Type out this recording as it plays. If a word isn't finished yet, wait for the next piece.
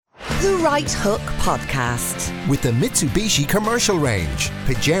The Right Hook Podcast. With the Mitsubishi Commercial Range.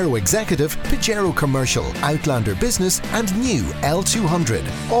 Pajero Executive, Pajero Commercial, Outlander Business and new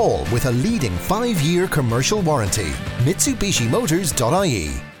L200. All with a leading 5-year commercial warranty.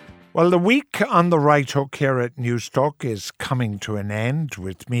 MitsubishiMotors.ie. Well, the week on the Right Hook here at Newstalk is coming to an end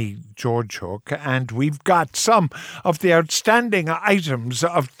with me, George Hook, and we've got some of the outstanding items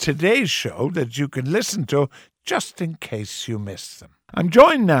of today's show that you can listen to just in case you miss them. I'm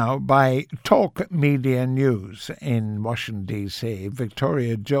joined now by Talk Media News in Washington, D.C.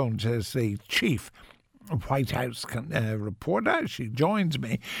 Victoria Jones is the chief White House reporter. She joins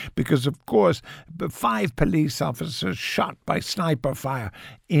me because, of course, 5 police officers shot by sniper fire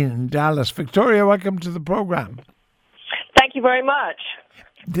in Dallas. Victoria, welcome to the program. Thank you very much.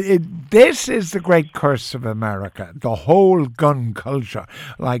 This is the great curse of America, the whole gun culture.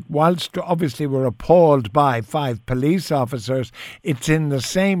 Like, whilst obviously we're appalled by 5 police officers, it's in the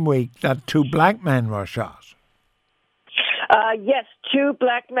same week that 2 black men were shot. Yes, 2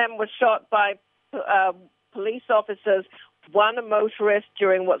 black men were shot by police officers, one a motorist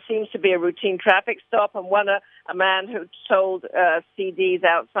during what seems to be a routine traffic stop, and one a man who sold CDs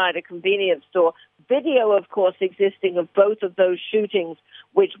outside a convenience store. Video, of course, existing of both of those shootings,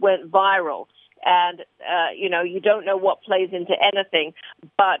 which went viral. And, you don't know what plays into anything,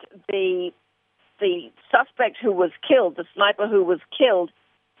 but the suspect who was killed, the sniper who was killed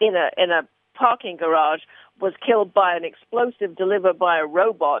in a parking garage, was killed by an explosive delivered by a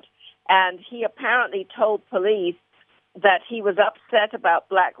robot. And he apparently told police that he was upset about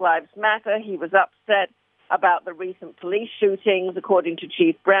Black Lives Matter. He was upset about the recent police shootings, according to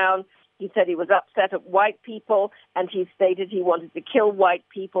Chief Brown. He said he was upset at white people, and he stated he wanted to kill white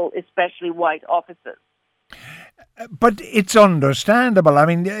people, especially white officers. But it's understandable. I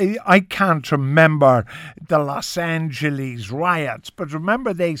mean, I can't remember the Los Angeles riots, but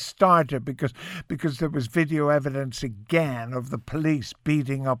remember they started because there was video evidence again of the police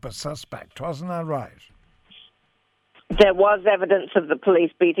beating up a suspect. Wasn't that right? There was evidence of the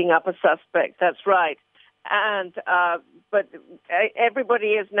police beating up a suspect. That's right. And but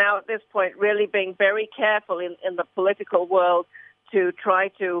everybody is now at this point really being very careful in the political world to try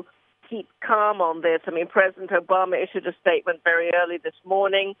to keep calm on this. I mean, President Obama issued a statement very early this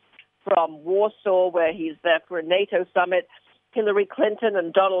morning from Warsaw, where he's there for a NATO summit. Hillary Clinton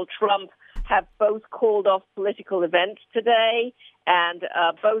and Donald Trump have both called off political events today, and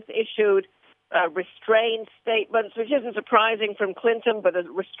both issued restrained statements, which isn't surprising from Clinton, but a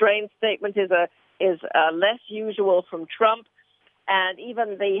restrained statement is less usual from Trump. And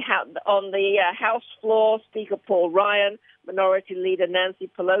even on the House floor, Speaker Paul Ryan, Minority Leader Nancy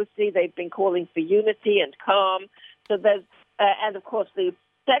Pelosi, they've been calling for unity and calm. So there's, and of course the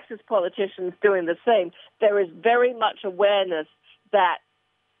Texas politicians doing the same. There is very much awareness that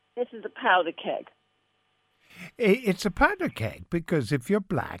this is a powder keg. It's a powder keg because if you're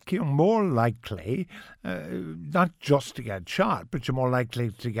black, you're more likely not just to get shot, but you're more likely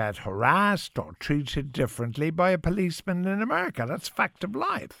to get harassed or treated differently by a policeman in America. That's a fact of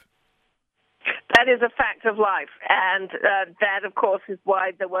life. That is a fact of life. And that, of course, is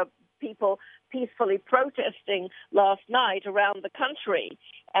why there were people peacefully protesting last night around the country,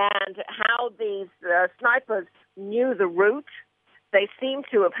 and how these snipers knew the route. They seem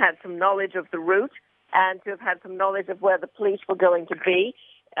to have had some knowledge of the route, and to have had some knowledge of where the police were going to be,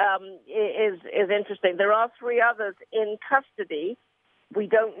 is interesting. There are 3 others in custody. We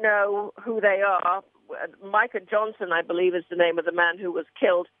don't know who they are. Micah Johnson, I believe, is the name of the man who was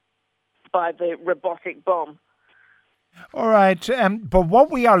killed by the robotic bomb. All right, but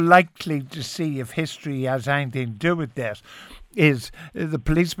what we are likely to see, if history has anything to do with this, is the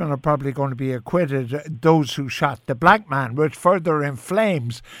policemen are probably going to be acquitted, those who shot the black man, which further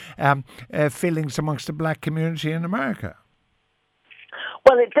inflames feelings amongst the black community in America.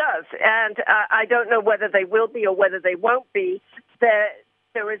 Well, it does, and I don't know whether they will be or whether they won't be.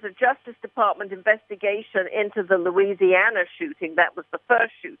 There is a Justice Department investigation into the Louisiana shooting. That was the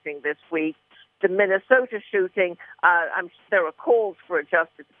first shooting this week. The Minnesota shooting, there are calls for a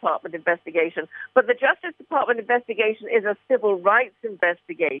Justice Department investigation. But the Justice Department investigation is a civil rights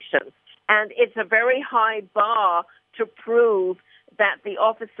investigation. And it's a very high bar to prove that the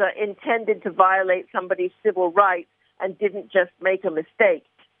officer intended to violate somebody's civil rights and didn't just make a mistake.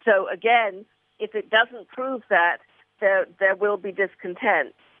 So again, if it doesn't prove that, there will be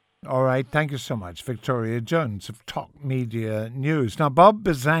discontent. All right, thank you so much, Victoria Jones of Talk Media News. Now, Bob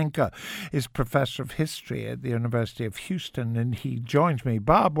Buzzanco is Professor of History at the University of Houston, and he joins me.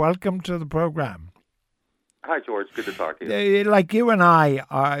 Bob, welcome to the programme. Hi, George. Good to talk to you. Like you and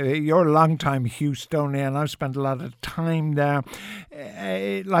I, you're a long-time Houstonian. I've spent a lot of time there.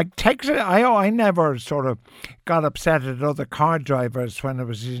 Like Texas, I never sort of got upset at other car drivers when I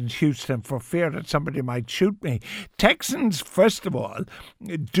was in Houston for fear that somebody might shoot me. Texans, first of all,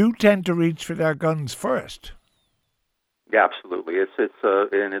 do tend to reach for their guns first. Yeah, absolutely.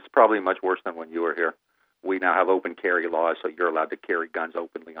 And it's probably much worse than when you were here. We now have open carry laws, so you're allowed to carry guns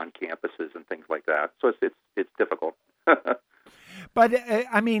openly on campuses and things like that. So it's difficult. But,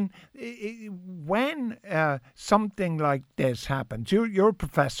 I mean, when something like this happens, you're a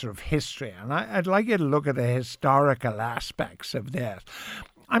professor of history, and I'd like you to look at the historical aspects of this.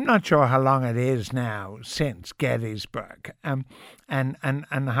 I'm not sure how long it is now since Gettysburg, and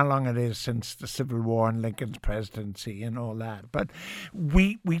how long it is since the Civil War and Lincoln's presidency and all that. But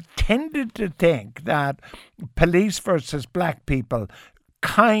we tended to think that police versus black people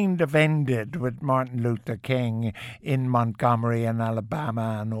kind of ended with Martin Luther King in Montgomery and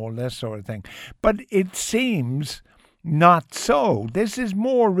Alabama and all this sort of thing. But it seems not so. This is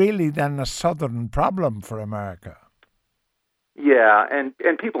more really than a Southern problem for America. Yeah, and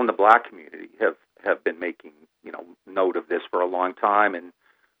people in the black community have been making note of this for a long time, and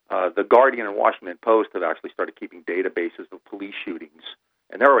the Guardian and Washington Post have actually started keeping databases of police shootings,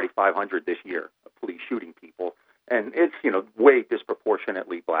 and there are already 500 this year of police shooting people, and it's way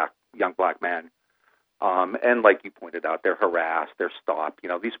disproportionately young black men, and like you pointed out, they're harassed, they're stopped.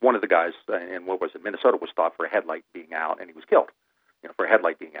 One of the guys in Minnesota was stopped for a headlight being out, and he was killed. For a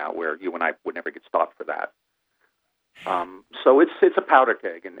headlight being out, where you and I would never get stopped for that. So it's a powder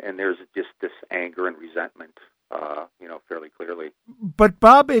keg, and there's just this anger and resentment, fairly clearly. But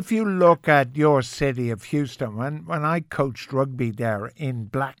Bob, if you look at your city of Houston, when I coached rugby there in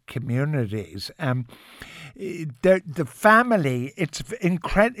black communities, the family, it's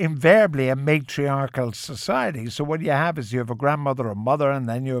invariably a matriarchal society. So what you have is you have a grandmother or mother, and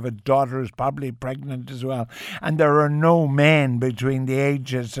then you have a daughter who's probably pregnant as well. And there are no men between the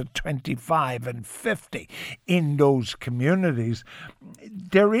ages of 25 and 50 in those communities.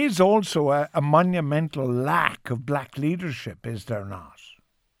 There is also a monumental lack of black leadership, is there not?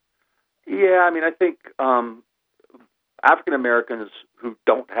 Yeah, I think African Americans who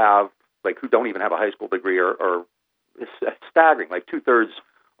don't even have a high school degree are staggering. Like 2/3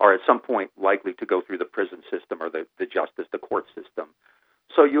 are at some point likely to go through the prison system or the court system.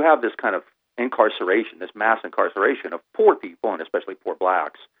 So you have this kind of incarceration, this mass incarceration of poor people, and especially poor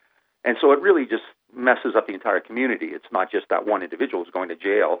blacks. And so it really just messes up the entire community. It's not just that one individual who's going to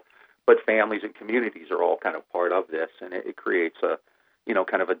jail, but families and communities are all kind of part of this, and it creates a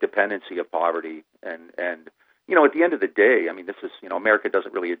kind of a dependency of poverty. And at the end of the day, this is, America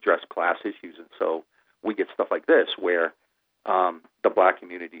doesn't really address class issues, and so we get stuff like this where the black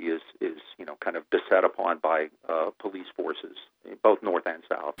community is kind of beset upon by police forces, both north and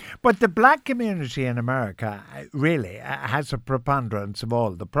south. But the black community in America really has a preponderance of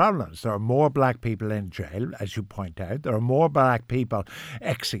all the problems. There are more black people in jail, as you point out. There are more black people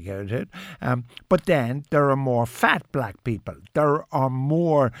executed. But then there are more fat black people. There are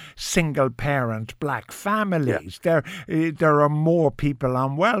more single-parent black families. Yeah. There are more people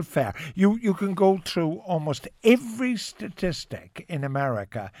on welfare. You can go through almost every statistic in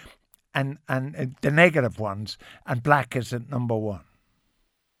America and the negative ones, and black is at number one.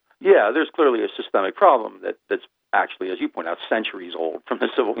 Yeah, there's clearly a systemic problem that's actually, as you point out, centuries old from the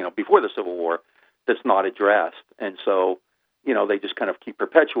before the Civil War, that's not addressed. And so, they just kind of keep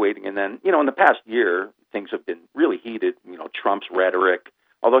perpetuating. And then, in the past year, things have been really heated. Trump's rhetoric,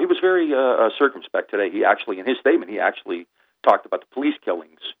 although he was very circumspect today, in his statement, he actually talked about the police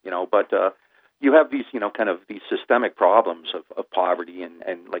killings, but you have these, kind of these systemic problems of poverty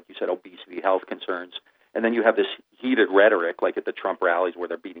and, like you said, obesity, health concerns. And then you have this heated rhetoric, like at the Trump rallies where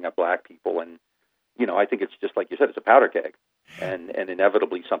they're beating up black people. And, I think it's just like you said, it's a powder keg. And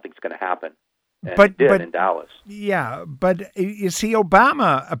inevitably something's going to happen. And it did in Dallas. Yeah, but you see,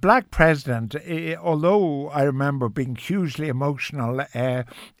 Obama, a black president, although I remember being hugely emotional at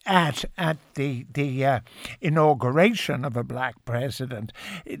the inauguration of a black president,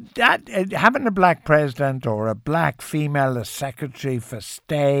 that having a black president or a black female as secretary for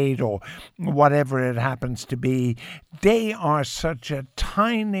state or whatever it happens to be, they are such a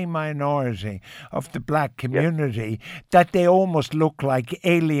tiny minority of the black community that they almost look like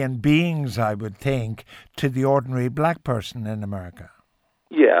alien beings, I would think, to the ordinary black person in America.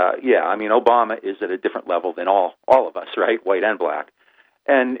 Yeah. Obama is at a different level than all of us, right? White and black.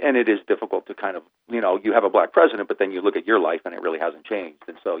 And it is difficult to kind of, you have a black president, but then you look at your life and it really hasn't changed.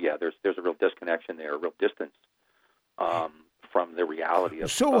 And so, there's a real disconnection there, a real distance from the reality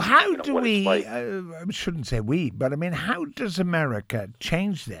of. So how do what we? it's like. I shouldn't say we, but I mean, how does America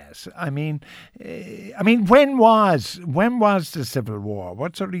change this? I mean, when was the Civil War?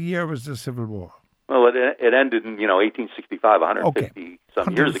 What sort of year was the Civil War? Well, it ended in 1865, 150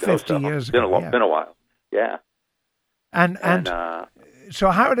 some years ago. So years it's been ago, been a while. Yeah. And so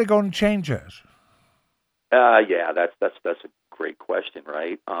how are they going to change it? Yeah, that's a great question,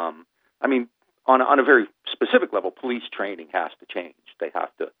 right? I mean, on a very specific level, police training has to change. They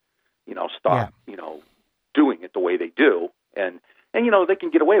have to, stop, doing it the way they do, and they can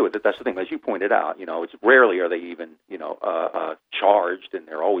get away with it. That's the thing, as you pointed out. It's rarely are they even charged, and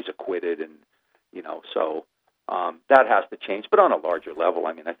they're always acquitted, and so that has to change. But on a larger level,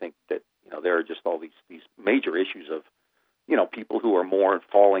 I mean, I think that there are just all these major issues of people who are more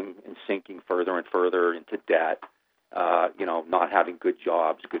falling and sinking further and further into debt, not having good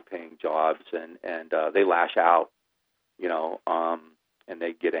jobs, good paying jobs, and they lash out, and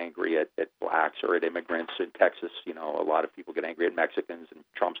they get angry at blacks or at immigrants in Texas. A lot of people get angry at Mexicans, and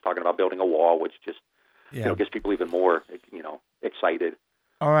Trump's talking about building a wall, which just, gets people even more, excited.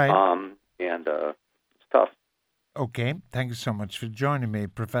 All right. And it's tough. Okay, thank you so much for joining me,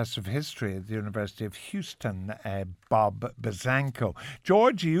 Professor of History at the University of Houston, Bob Buzzanco.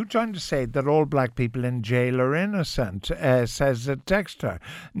 George, are you trying to say that all black people in jail are innocent, says a texter?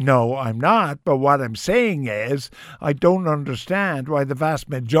 No, I'm not, but what I'm saying is I don't understand why the vast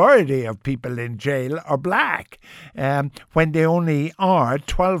majority of people in jail are black, when they only are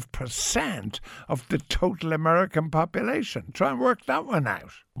 12% of the total American population. Try and work that one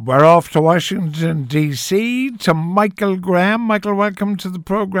out. We're off to Washington, D.C., to Michael Graham. Michael, welcome to the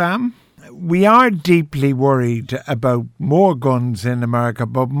programme. We are deeply worried about more guns in America,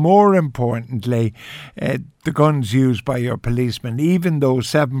 but more importantly, the guns used by your policemen, even though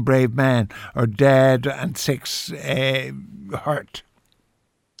 7 brave men are dead and 6 hurt.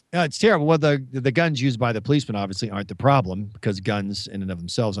 It's terrible. Well, the guns used by the policemen obviously aren't the problem, because guns in and of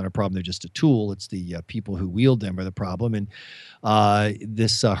themselves aren't a problem. They're just a tool. It's the people who wield them are the problem. And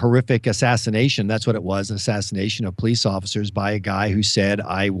this horrific assassination, that's what it was, an assassination of police officers by a guy who said,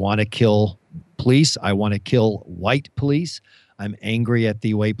 I want to kill police. I want to kill white police. I'm angry at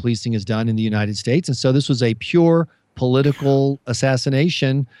the way policing is done in the United States. And so this was a pure political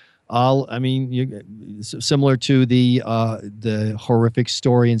assassination. Similar to the horrific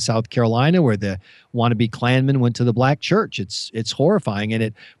story in South Carolina where the wannabe Klanman went to the black church. It's horrifying, and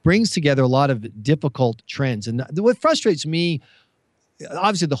it brings together a lot of difficult trends. And what frustrates me,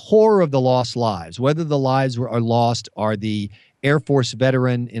 obviously, the horror of the lost lives. Whether the lives are lost are the Air Force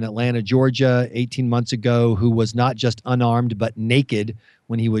veteran in Atlanta, Georgia, 18 months ago, who was not just unarmed but naked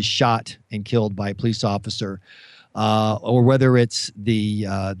when he was shot and killed by a police officer. Or whether it's the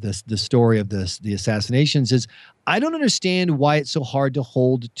story of the assassinations, is I don't understand why it's so hard to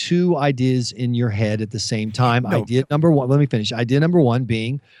hold 2 ideas in your head at the same time. No. Idea number one, let me finish. Idea number one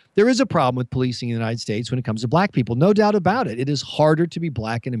being there is a problem with policing in the United States when it comes to black people. No doubt about it. It is harder to be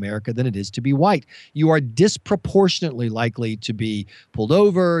black in America than it is to be white. You are disproportionately likely to be pulled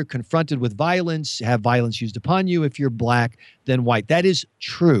over, confronted with violence, have violence used upon you if you're black than white. That is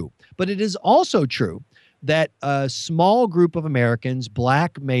true. But it is also true that a small group of Americans,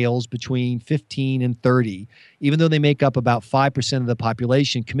 black males between 15 and 30, even though they make up about 5% of the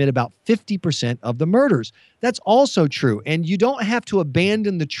population, commit about 50% of the murders. That's also true. And you don't have to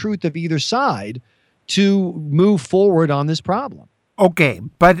abandon the truth of either side to move forward on this problem. Okay,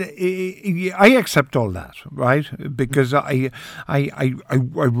 but I accept all that, right? Because I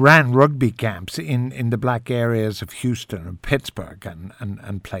ran rugby camps in the black areas of Houston and Pittsburgh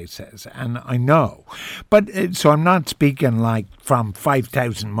and places, and I know. But so I'm not speaking like from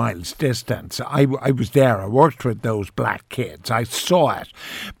 5,000 miles distance. I was there. I worked with those black kids. I saw it.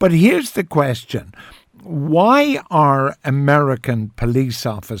 But here's the question. Why are American police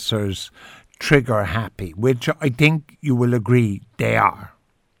officers trigger happy, which I think you will agree they are?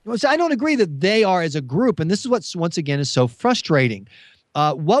 Well, so I don't agree that they are as a group, and this is what's once again is so frustrating.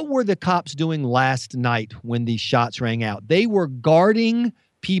 What were the cops doing last night when these shots rang out? They were guarding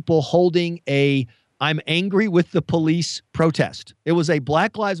people holding a I'm angry with the police protest. It was a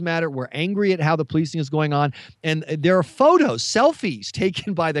Black Lives Matter. We're angry at how the policing is going on. And there are photos, selfies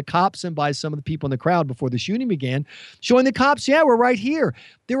taken by the cops and by some of the people in the crowd before the shooting began, showing the cops, yeah, we're right here.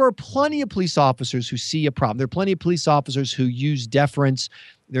 There are plenty of police officers who see a problem. There are plenty of police officers who use deference.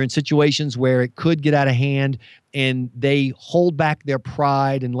 They're in situations where it could get out of hand, and they hold back their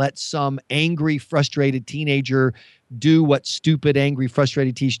pride and let some angry, frustrated teenager do what stupid, angry,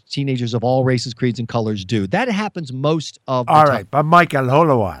 frustrated teenagers of all races, creeds, and colors do. That happens most of the time. All right, but Michael, hold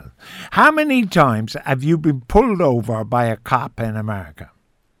a while. How many times have you been pulled over by a cop in America?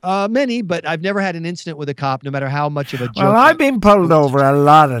 Many, but I've never had an incident with a cop, no matter how much of a jerk. Well, I've been pulled over a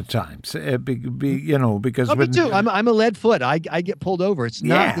lot of times, because... me too. I'm a lead foot. I get pulled over. It's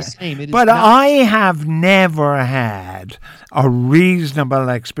not the same. It is but not. I have never had a reasonable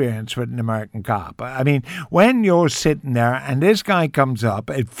experience with an American cop. I mean, when you're sitting there and this guy comes up,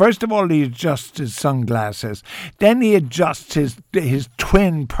 first of all, he adjusts his sunglasses. Then he adjusts his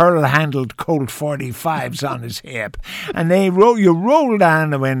twin pearl-handled Colt 45s on his hip. And you roll down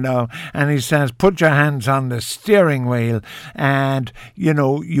the window and he says, put your hands on the steering wheel, and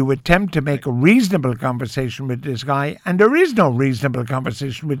you attempt to make a reasonable conversation with this guy, and there is no reasonable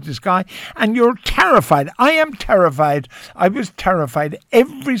conversation with this guy, and you're terrified. I am terrified. I was terrified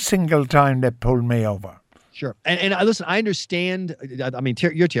every single time they pulled me over. Sure. And listen, I understand. I mean,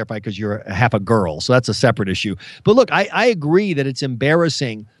 you're terrified because you're half a girl, so that's a separate issue. But look, I agree that it's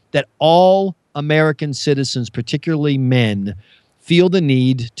embarrassing that all American citizens, particularly men, feel the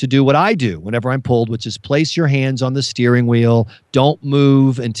need to do what I do whenever I'm pulled, which is place your hands on the steering wheel. Don't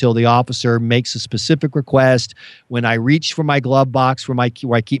move until the officer makes a specific request. When I reach for my glove box where I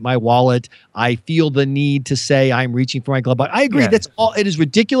keep my wallet, I feel the need to say I'm reaching for my glove box. I agree. That's all. It is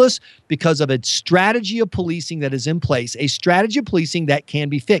ridiculous because of a strategy of policing that is in place, a strategy of policing that can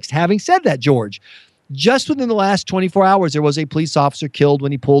be fixed. Having said that, George, just within the last 24 hours, there was a police officer killed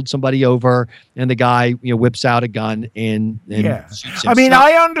when he pulled somebody over, and the guy, whips out a gun and shoots him. I mean,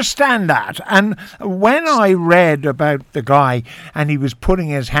 I understand that. And when I read about the guy and he was putting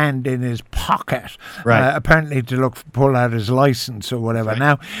his hand in his pocket, apparently to pull out his license or whatever. Right.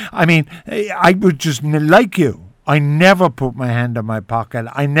 Now, I mean, I would just, like you, I never put my hand in my pocket.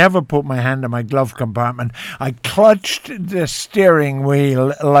 I never put my hand in my glove compartment. I clutched the steering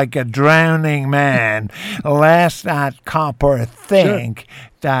wheel like a drowning man, lest that copper think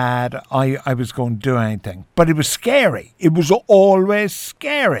that I was going to do anything. But it was scary. It was always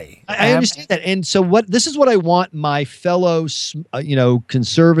scary. I understand that. And so this is what I want my fellow,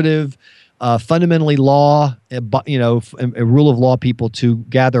 conservative, fundamentally law, a rule of law people to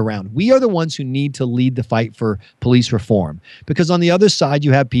gather around. We are the ones who need to lead the fight for police reform, because on the other side,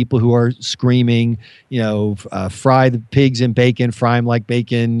 you have people who are screaming, fry the pigs in bacon, fry them like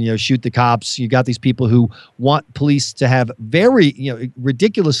bacon, shoot the cops. You got these people who want police to have very,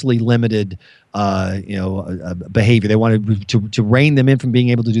 ridiculously limited behavior. They want to rein them in from being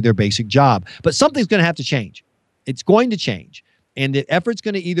able to do their basic job. But something's going to have to change. It's going to change. And the effort's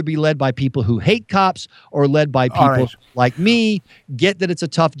going to either be led by people who hate cops or led by people like me, get that it's a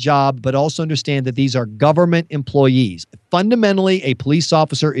tough job, but also understand that these are government employees. Fundamentally, a police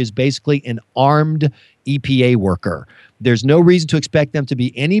officer is basically an armed EPA worker. There's no reason to expect them to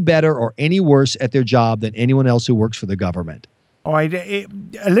be any better or any worse at their job than anyone else who works for the government. All right. A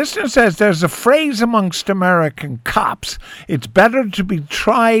listener says there's a phrase amongst American cops: it's better to be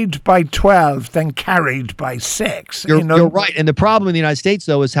tried by 12 than carried by 6. You're right. And the problem in the United States,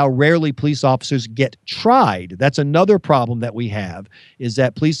 though, is how rarely police officers get tried. That's another problem that we have, is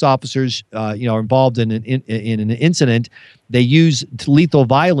that police officers, are involved in an incident. They use lethal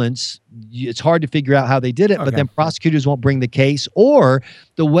violence. It's hard to figure out how they did it, but then prosecutors won't bring the case, or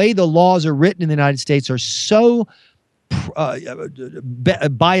the way the laws are written in the United States are so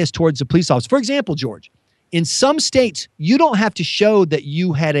biased towards the police officer. For example, George, in some states, you don't have to show that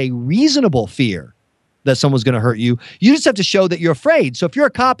you had a reasonable fear that someone's going to hurt you. You just have to show that you're afraid. So if you're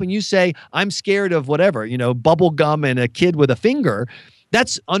a cop and you say, I'm scared of whatever, bubble gum and a kid with a finger,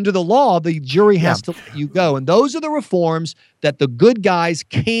 that's under the law. The jury has to let you go. And those are the reforms that the good guys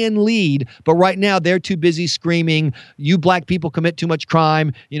can lead. But right now, they're too busy screaming, you black people commit too much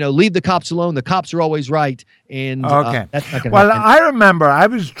crime. Leave the cops alone. The cops are always right. And that's not going to happen. Well, I remember I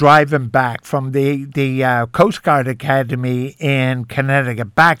was driving back from the Coast Guard Academy in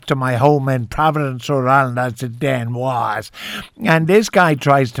Connecticut back to my home in Providence, Rhode Island, as it then was. And this guy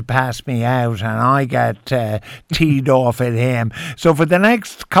tries to pass me out, and I get teed off at him. So for the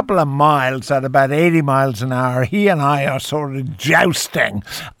next couple of miles, at about 80 miles an hour, he and I are sort of jousting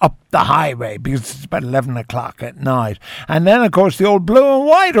up the highway because it's about 11 o'clock at night. And then, of course, the old blue and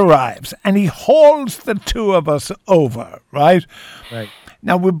white arrives, and he hauls the two of us over, right? Right.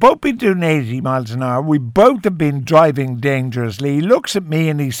 Now, we've both been doing 80 miles an hour. We both have been driving dangerously. He looks at me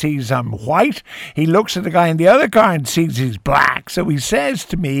and he sees I'm white. He looks at the guy in the other car and sees he's black. So he says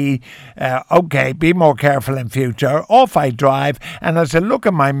to me, okay, be more careful in future. Off I drive. And as I look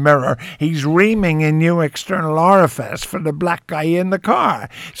in my mirror, he's reaming a new external orifice for the black guy in the car.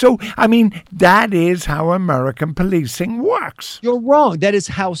 So, I mean, that is how American policing works. You're wrong. That is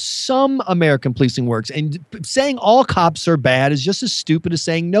how some American policing works. And saying all cops are bad is just as stupid as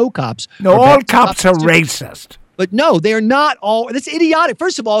saying no cops. No, all cops are racist. But no, they are not all. That's idiotic.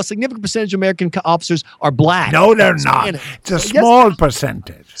 First of all, a significant percentage of American officers are black. No, they're not. It's a small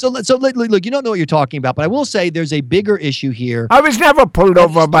percentage. So look, you don't know what you're talking about, but I will say there's a bigger issue here. I was never pulled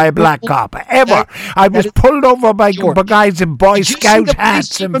over by a black cop, ever. I was pulled over by guys in Boy Scout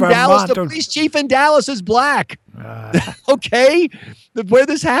hats in Vermont. The police chief in Dallas is black. Okay? Where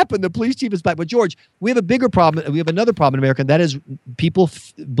this happened, the police chief is black. But George, we have a bigger problem. We have another problem in America, and that is people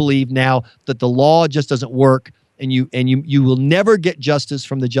believe now that the law just doesn't work. And you will never get justice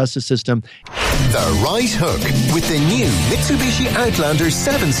from the justice system. The Right Hook with the new Mitsubishi Outlander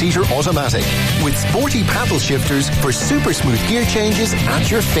 7-seater automatic with sporty paddle shifters for super smooth gear changes at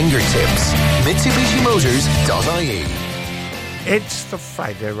your fingertips. MitsubishiMotors.ie. It's the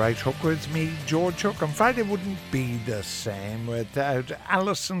Friday Right Hook with me, George Hook. And Friday wouldn't be the same without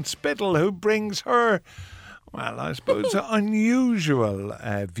Alison Spittle, who brings her, well, I suppose, unusual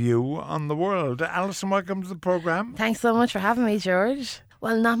view on the world. Alison, welcome to the programme. Thanks so much for having me, George.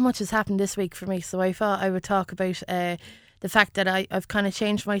 Well, not much has happened this week for me, so I thought I would talk about the fact that I've kind of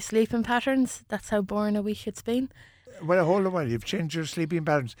changed my sleeping patterns. That's how boring a week it's been. Well, hold on, you've changed your sleeping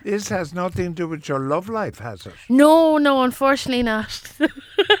patterns. This has nothing to do with your love life, has it? No, unfortunately not.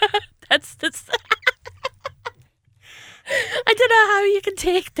 That's I don't know how you can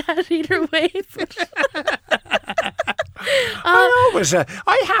take that either way.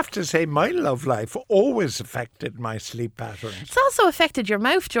 I have to say my love life always affected my sleep patterns. It's also affected your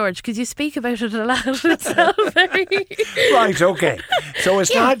mouth, George, because you speak about it a lot. It's so very... Right, okay. So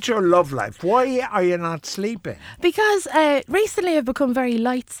it's not your love life. Why are you not sleeping? Because recently I've become very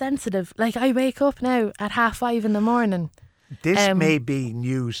light sensitive. Like I wake up now at 5:30 in the morning. This may be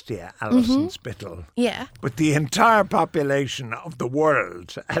news to you, Alison Spittle. Yeah. But the entire population of the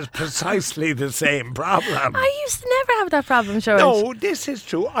world has precisely the same problem. I used to never have that problem, George. No, this is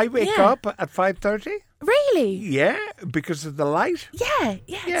true. I wake up at 5:30. Really? Yeah, because of the light. Yeah,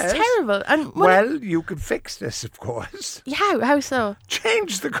 Yes. it's terrible. And well, you can fix this, of course. How so?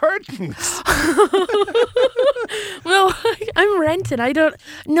 Change the curtains. Well, I'm renting. I don't.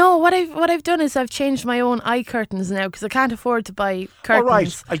 No, what I've done is I've changed my own eye curtains now because I can't afford to buy curtains. All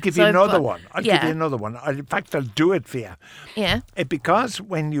right, I'll give you another one. I'll give you another one. In fact, I'll do it for you. Yeah. Because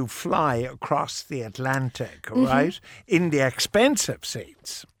when you fly across the Atlantic, right, in the expensive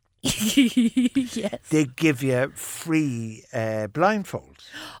seats, yes, they give you free blindfolds.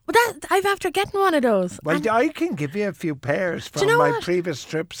 Well, I've after getting one of those. Well, I can give you a few pairs from my previous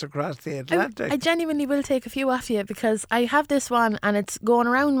trips across the Atlantic. I genuinely will take a few off you because I have this one and it's going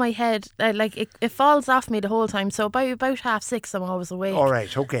around my head. Like it falls off me the whole time. So by about 6:30, I'm always awake. All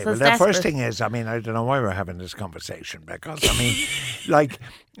right, okay. So well, the first thing is, I don't know why we're having this conversation because, like,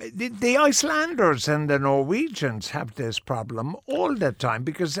 the Icelanders and the Norwegians have this problem all the time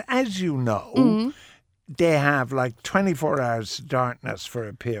because, as you know, they have like 24 hours darkness for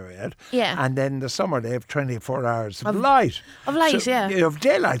a period. Yeah. And then the summer they have 24 hours of light. Of light, so, of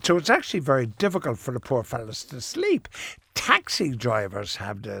daylight. So it's actually very difficult for the poor fellas to sleep. Taxi drivers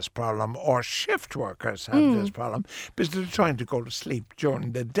have this problem, or shift workers have this problem because they're trying to go to sleep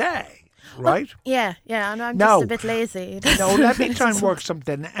during the day. Right? Well, yeah. And I'm just a bit lazy. No, let me try and work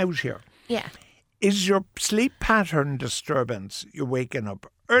something out here. Yeah. Is your sleep pattern disturbance you're waking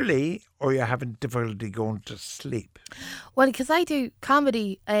up early or you're having difficulty going to sleep? Well, because I do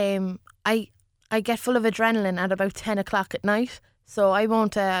comedy, I get full of adrenaline at about 10 o'clock at night. So I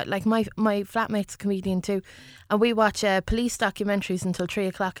won't, like my flatmate's a comedian too, and we watch police documentaries until 3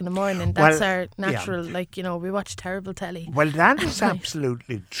 o'clock in the morning. That's our natural, we watch terrible telly. Well, that is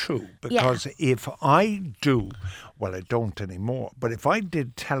absolutely true because if I do, well, I don't anymore, but if I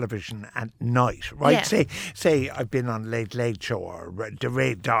did television at night, right, say I've been on Late Late Show or the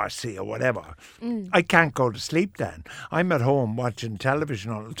Ray Darcy or whatever, I can't go to sleep then. I'm at home watching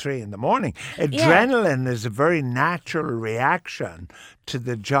television until 3 in the morning. Adrenaline is a very natural reaction to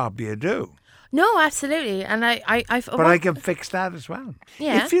the job you do. No, absolutely. And I can fix that as well.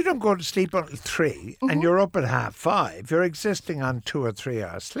 Yeah. If you don't go to sleep until 3 and you're up at 5:30, you're existing on 2 or 3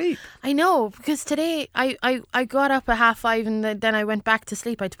 hours sleep. I know, because today I got up at 5:30 and then I went back to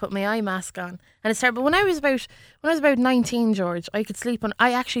sleep. I had to put my eye mask on. And it's terrible. When I was about 19, George, I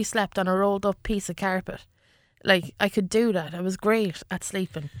actually slept on a rolled up piece of carpet. Like, I could do that. I was great at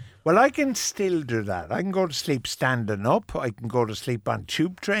sleeping. Well, I can still do that. I can go to sleep standing up. I can go to sleep on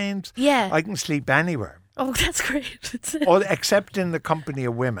tube trains. Yeah. I can sleep anywhere. Oh, that's great. Or except in the company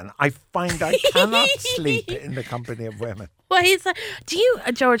of women. I find I cannot sleep in the company of women. Why is that? Do you,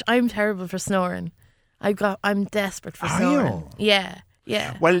 George? I'm terrible for snoring. I'm desperate for snoring. Yeah.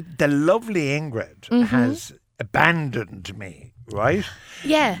 Well, the lovely Ingrid has abandoned me, right?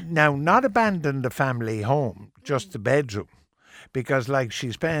 Yeah. Now, not abandoned the family home, just the bedroom. Because, like,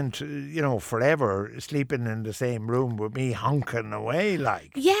 she spent, forever sleeping in the same room with me honking away,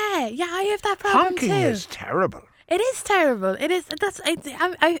 like. Yeah, I have that problem honking too. is terrible. It is terrible. It is.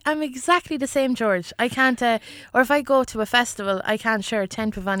 I'm exactly the same, George. I can't, or if I go to a festival, I can't share a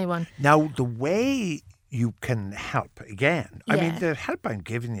tent with anyone. Now, the way you can help, again, I mean, the help I'm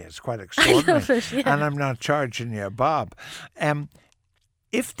giving you is quite extraordinary. I love it, yeah. And I'm not charging you a bob.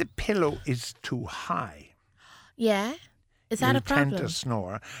 If the pillow is too high... Yeah? Is that a problem? You tend to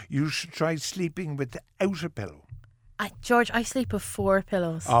snore. You should try sleeping without a pillow. George, I sleep with 4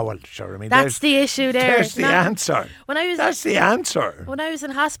 pillows. Oh, well, sure. I mean, that's the issue there. There's the answer. That's the answer. When I was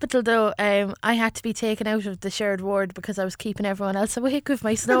in hospital, though, I had to be taken out of the shared ward because I was keeping everyone else awake with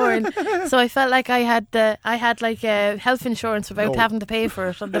my snoring. So I felt like I had health insurance without having to pay for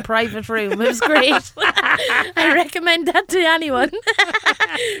it on the private room. It was great. I recommend that to anyone.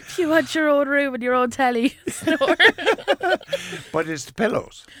 If you want your own room and your own telly, snore. But it's the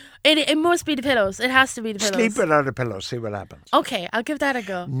pillows. It must be the pillows. It has to be the pillows. Sleep without a pillow, see what happens. Okay, I'll give that a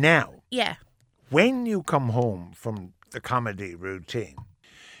go. Now, yeah, when you come home from the comedy routine,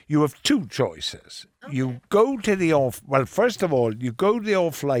 you have 2 choices. Okay. You go to the off... Well, first of all, you go to the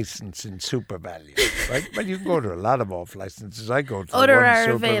off-licence in Super Value, right? Well, you can go to a lot of off-licences. I go to Other one are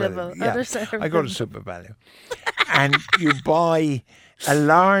Super available. Value. Others are I go to Super Value. And you buy a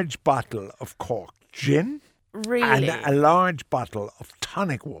large bottle of cork gin. Really? And a large bottle of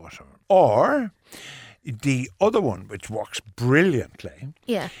tonic water. Or the other one, which works brilliantly,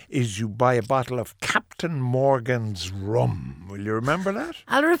 is you buy a bottle of Captain Morgan's rum. Will you remember that?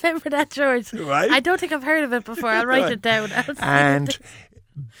 I'll remember that, George. Right? I don't think I've heard of it before. I'll write it down. And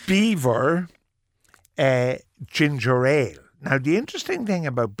Beaver ginger ale. Now, the interesting thing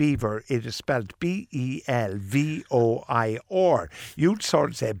about Beaver, it is spelled Belvoir. You'd sort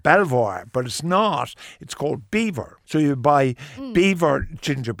of say Belvoir, but it's not. It's called Beaver. So you buy Beaver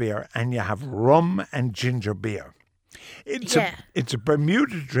ginger beer and you have rum and ginger beer. It's a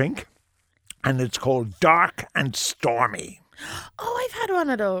Bermuda drink and it's called Dark and Stormy. Oh, I've had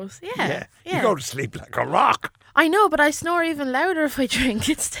one of those. Yeah. You go to sleep like a rock. I know, but I snore even louder if I drink.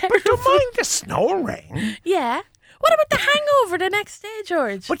 It's terrible. But don't mind the snoring. Yeah. What about the hangover the next day,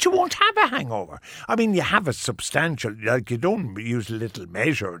 George? But you won't have a hangover. I mean, you have a substantial, like you don't use a little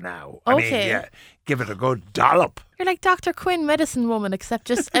measure now. Okay. I mean, give it a good dollop. You're like Dr. Quinn, medicine woman, except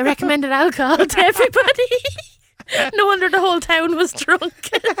just I recommended alcohol to everybody. No wonder the whole town was drunk.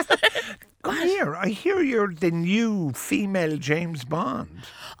 Come here. I hear you're the new female James Bond.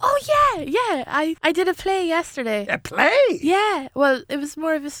 Oh, yeah. I did a play yesterday. A play? Yeah. Well, it was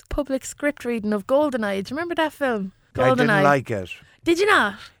more of a public script reading of GoldenEye. Do you remember that film? GoldenEye. I didn't like it. Did you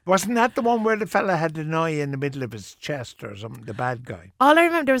not? Wasn't that the one where the fella had an eye in the middle of his chest or something, the bad guy? All I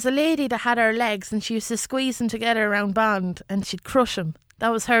remember, there was a lady that had her legs and she used to squeeze them together around Bond and she'd crush him.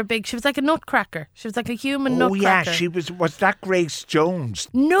 That was her big... She was like a nutcracker. She was like a human nutcracker. Oh, yeah. She was... Was that Grace Jones?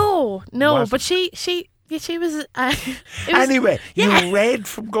 No. But she was... Anyway, you read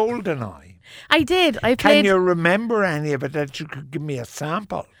from GoldenEye. I did. Can you remember any of it that you could give me a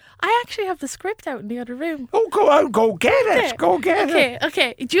sample? I actually have the script out in the other room. Oh, go out. Go get it. Okay. Go get it.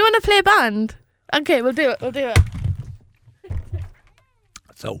 Okay. Do you want to play Bond? Okay, we'll do it.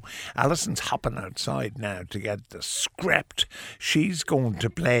 So Alison's hopping outside now to get the script. She's going to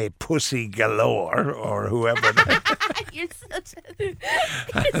play Pussy Galore or whoever. You're such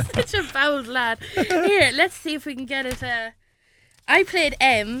a bold lad. Here, let's see if we can get it. I played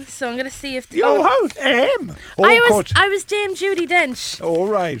M, so I'm going to see if... how's M? Oh, I was Dame Judi Dench. Oh,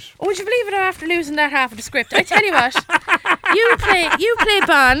 right. Oh, would you believe it, after losing that half of the script? I tell you what, you play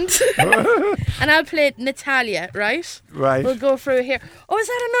Bond, and I'll play Natalia, right? Right. We'll go through here. Oh, is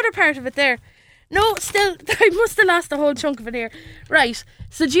that another part of it there? No, still, I must have lost a whole chunk of it here. Right,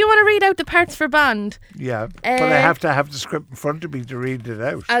 so do you want to read out the parts for Bond? Yeah, but I have to have the script in front of me to read it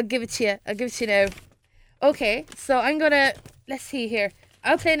out. I'll give it to you now. Okay, so I'm going to... Let's see here.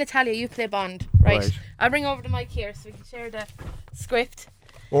 I'll play Natalia, you play Bond. Right. I'll bring over the mic here so we can share the script.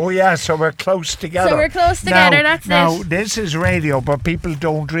 Oh, yeah, so we're close together. Now, this is radio, but people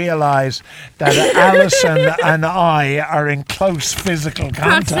don't realise that Alison and I are in close physical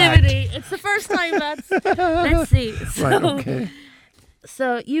contact. Proximity. It's the first time, lads. Let's see. So, right, okay.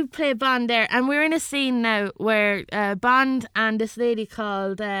 So you play Bond there, and we're in a scene now where Bond and this lady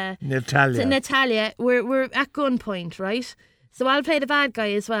called Natalia, we're at gunpoint, right? So I'll play the bad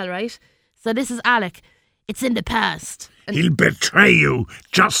guy as well, right? So this is Alec. It's in the past. And He'll betray you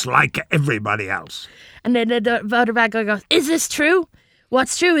just like everybody else. And then the other bad guy goes, is this true?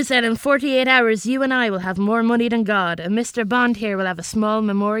 What's true is that in 48 hours, you and I will have more money than God, and Mr. Bond here will have a small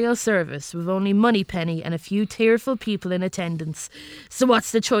memorial service with only Moneypenny and a few tearful people in attendance. So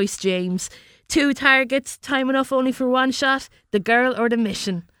what's the choice, James? 2 targets, time enough only for 1 shot, the girl or the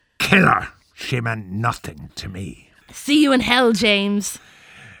mission? Kill her. She meant nothing to me. See you in hell, James.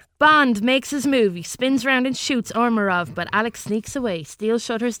 Bond makes his move. He spins round and shoots Ormarov, but Alex sneaks away. Steel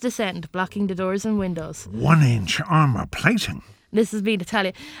shutters descend, blocking the doors and windows. 1-inch armour plating. This is me to tell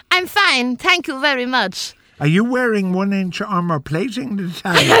you. I'm fine, thank you very much. Are you wearing 1-inch armour plating,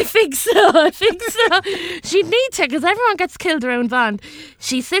 Natalia? I think so. She'd need to, because everyone gets killed around Bond.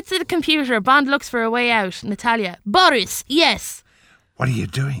 She sits at a computer. Bond looks for a way out. Natalia. Boris, yes. What are you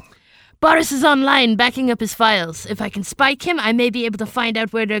doing? Boris is online, backing up his files. If I can spike him, I may be able to find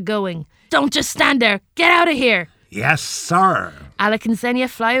out where they're going. Don't just stand there. Get out of here. Yes, sir. Alec and Xenia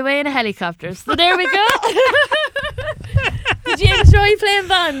fly away in a helicopter. So there we go. Did you enjoy playing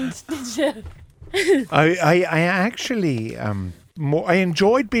Bond? Did you? I actually I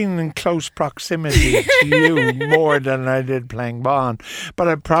enjoyed being in close proximity to you more than I did playing Bond. But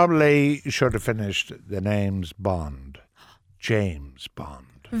I probably should have finished the names Bond. James Bond.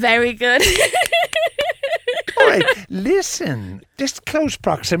 Very good. All right, listen, this close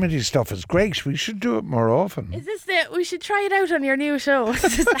proximity stuff is great. We should do it more often. Is this it? We should try it out on your new show.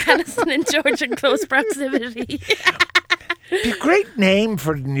 This is Alison and George in close proximity. Be a great name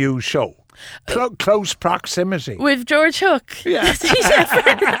for the new show. Close proximity. With George Hook. Yeah.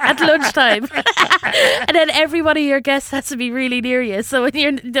 At lunchtime. And then every one of your guests has to be really near you. So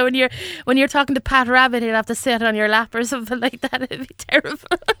when you're talking to Pat Rabbit, he'll have to sit on your lap or something like that. It'd be terrible.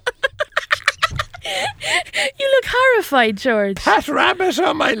 You look horrified, George. Pat Rabbit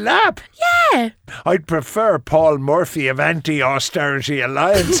on my lap? Yeah. I'd prefer Paul Murphy of Anti-Austerity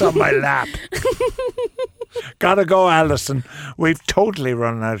Alliance on my lap. Gotta go, Alison. We've totally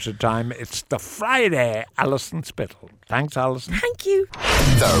run out of time. It's the Friday Alison Spittle. Thanks, Alison. Thank you.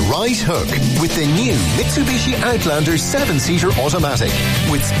 The Right Hook with the new Mitsubishi Outlander 7-seater automatic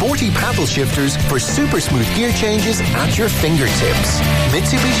with sporty paddle shifters for super smooth gear changes at your fingertips.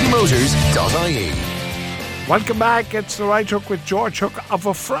 MitsubishiMotors.ie. Welcome back. It's The Right Hook with George Hook of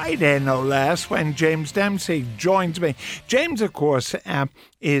a Friday, no less, when James Dempsey joins me. James, of course,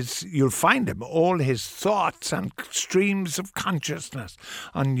 you'll find him, all his thoughts and streams of consciousness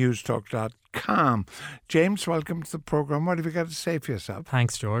on newstalk.com. James, welcome to the programme. What have you got to say for yourself?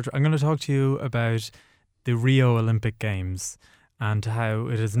 Thanks, George. I'm going to talk to you about the Rio Olympic Games and how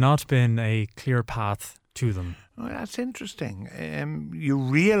it has not been a clear path to them. Oh, that's interesting. You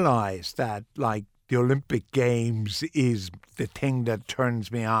realise that, like, the Olympic Games is the thing that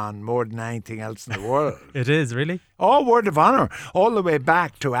turns me on more than anything else in the world. It is, really? Oh, word of honour. All the way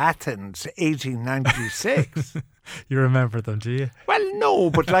back to Athens, 1896. You remember them, do you? Well, no,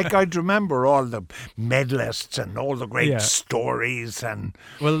 but like I'd remember all the medalists and all the great stories. And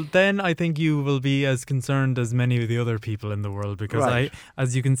well, then I think you will be as concerned as many of the other people in the world because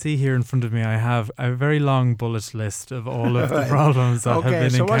as you can see here in front of me, I have a very long bullet list of all of the problems that have been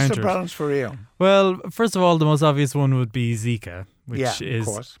encountered. Okay, so what's the problems for Rio? Well, first of all, the most obvious one would be Zika, which is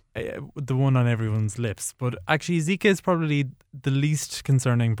of course. The one on everyone's lips. But actually, Zika is probably the least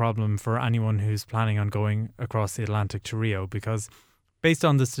concerning problem for anyone who's planning on going across the Atlantic to Rio, because based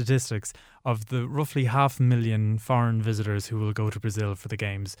on the statistics of the roughly 500,000 foreign visitors who will go to Brazil for the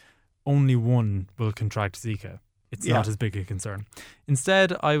Games, only one will contract Zika. It's not as big a concern.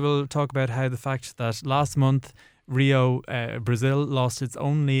 Instead, I will talk about how the fact that last month Rio, Brazil, lost its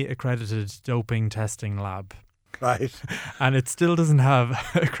only accredited doping testing lab. Right. And it still doesn't have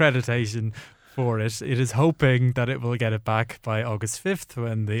accreditation for it. It is hoping that it will get it back by August 5th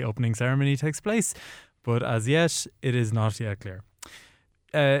when the opening ceremony takes place. But as yet, it is not yet clear.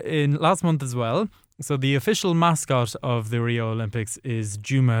 In last month as well, so the official mascot of the Rio Olympics is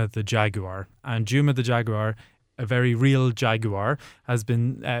Juma the Jaguar. And Juma the Jaguar, a very real jaguar, has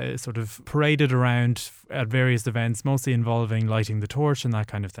been sort of paraded around at various events, mostly involving lighting the torch and that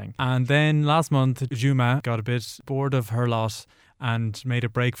kind of thing. And then last month, Juma got a bit bored of her lot and made a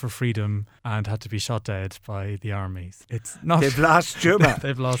break for freedom and had to be shot dead by the armies. It's not. They've lost Juma.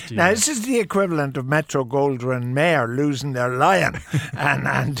 They've lost Juma. Now, this is the equivalent of Metro-Goldwyn-Mayer losing their lion and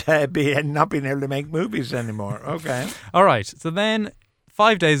not being able to make movies anymore. Okay. All right. So then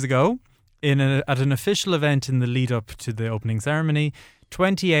 5 days ago, At an official event in the lead up to the opening ceremony,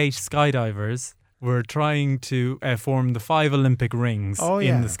 28 skydivers were trying to form the 5 Olympic rings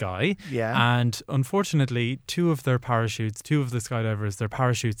in the sky. Yeah. And unfortunately, two of the skydivers, their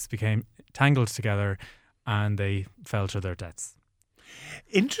parachutes became tangled together and they fell to their deaths.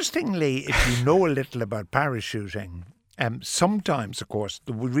 Interestingly, if you know a little about parachuting, sometimes, of course,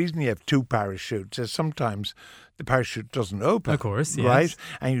 the reason you have 2 parachutes is sometimes the parachute doesn't open. Of course, yes. Right?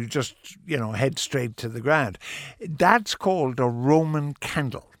 And you just, head straight to the ground. That's called a Roman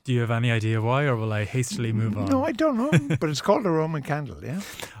candle. Do you have any idea why, or will I hastily move on? No, I don't know, but it's called a Roman candle, yeah?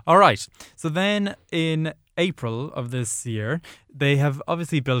 All right. So then in April of this year, they have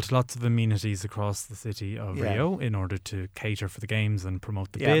obviously built lots of amenities across the city of Rio in order to cater for the games and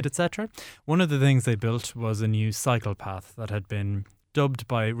promote the bid, etc. One of the things they built was a new cycle path that had been dubbed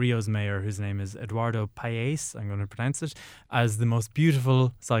by Rio's mayor, whose name is Eduardo Paes, I'm going to pronounce it, as the most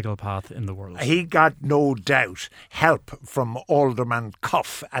beautiful cycle path in the world. He got, no doubt, help from Alderman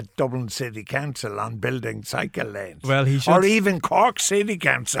Cuff at Dublin City Council on building cycle lanes. Well, he should. Or even Cork City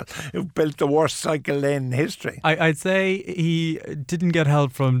Council, who built the worst cycle lane in history. I'd say he didn't get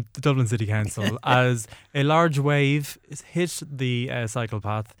help from the Dublin City Council as a large wave hit the cycle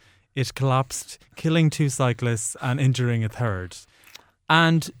path. It collapsed, killing 2 cyclists and injuring a third.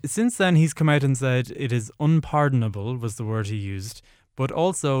 And since then, he's come out and said it is unpardonable, was the word he used. But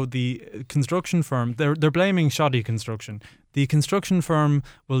also the construction firm, they're blaming shoddy construction. The construction firm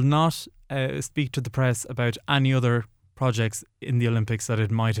will not speak to the press about any other projects in the Olympics that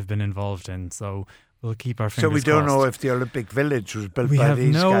it might have been involved in. So we'll keep our fingers crossed. So we don't know if the Olympic Village was built by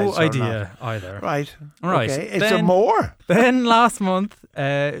these guys or not. We have no idea either. Right. All right. Okay. Is there more? Then last month,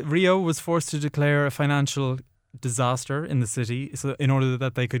 Rio was forced to declare a financial disaster in the city, so in order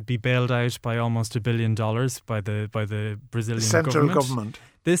that they could be bailed out by almost $1 billion by the Brazilian central government.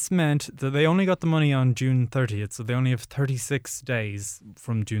 This meant that they only got the money on June 30th, so they only have 36 days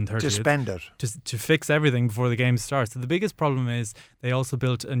from June 30th to spend it to fix everything before the game starts. So the biggest problem is they also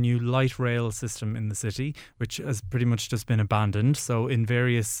built a new light rail system in the city, which has pretty much just been abandoned. So in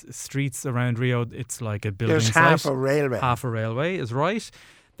various streets around Rio, it's like a building site. There's half a railway. Half a railway is right.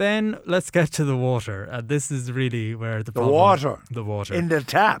 Then let's get to the water. This is really where the problem... The water. In the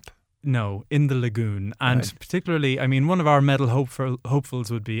tap? No, in the lagoon. And particularly, I mean, one of our medal hopefuls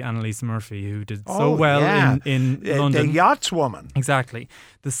would be Annalise Murphy, who did so well in London. The yachtswoman. Exactly.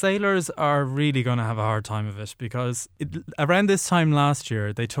 The sailors are really going to have a hard time of it because around this time last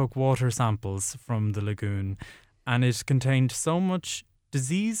year, they took water samples from the lagoon and it contained so much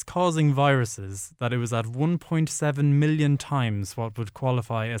disease-causing viruses that it was at 1.7 million times what would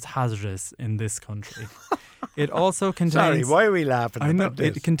qualify as hazardous in this country. It also contains... Sorry, why are we laughing about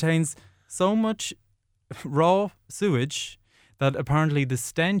this? It contains so much raw sewage that apparently the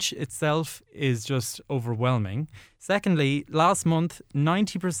stench itself is just overwhelming. Secondly, last month,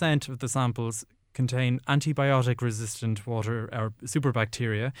 90% of the samples contain antibiotic-resistant water or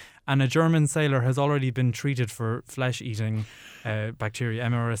superbacteria, and a German sailor has already been treated for flesh-eating bacteria,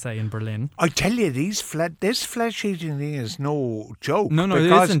 MRSA, in Berlin. I tell you, this flesh-eating thing is no joke. No, it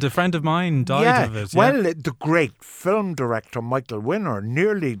isn't. A friend of mine died of it. Well, the great film director Michael Winner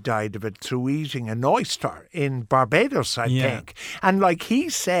nearly died of it through eating an oyster in Barbados, I think. And like he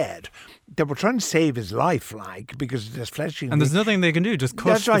said, they were trying to save his life, because of this flesh eating. And there's nothing they can do, just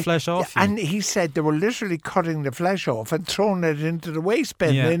cut the flesh off. And he said they were literally cutting the flesh off and throwing it into the waste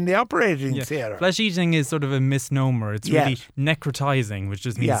bin in the operating theatre. Flesh eating is sort of a misnomer. It's really necrotizing, which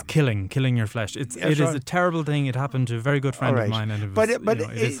just means killing your flesh. It is a terrible thing. It happened to a very good friend of mine, and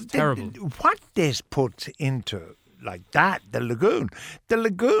it is terrible. What this puts into like that, the lagoon,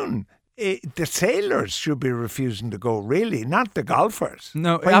 the sailors should be refusing to go, really, not the golfers.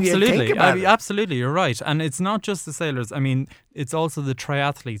 No, absolutely. Absolutely, you're right. And it's not just the sailors. I mean, it's also the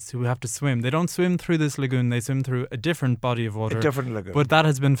triathletes who have to swim. They don't swim through this lagoon. They swim through a different body of water. A different lagoon. But that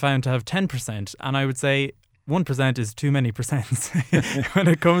has been found to have 10%. And I would say 1% is too many percents when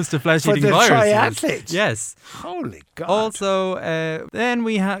it comes to flesh-eating viruses. For the triathletes? Yes. Holy God. Also, then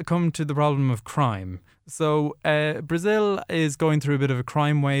we come to the problem of crime. So Brazil is going through a bit of a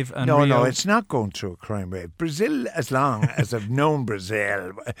crime wave. And No, it's not going through a crime wave. Brazil, as long as I've known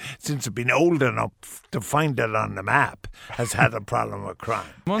Brazil, since I've been old enough to find it on the map, has had a problem with crime.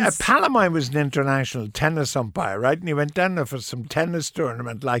 Palomine was an international tennis umpire, right? And he went down there for some tennis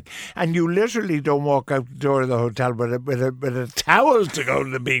tournament, and you literally don't walk out the door of the hotel with a towel to go to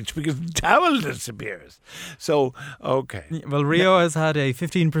the beach because the towel disappears. So, okay. Well, Rio has had a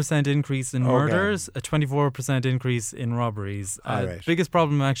 15% increase in murders, a 24% increase in robberies. The biggest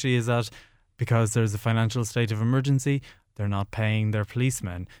problem actually is that because there's a financial state of emergency, they're not paying their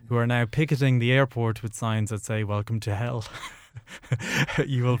policemen, who are now picketing the airport with signs that say "Welcome to hell."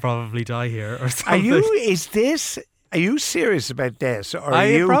 You will probably die here, or something. Are you serious about this? Or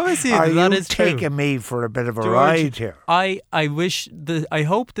I promise you that is true. Taking me for a bit of a George, ride here? I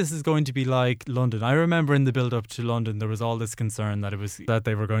hope this is going to be like London. I remember in the build up to London there was all this concern that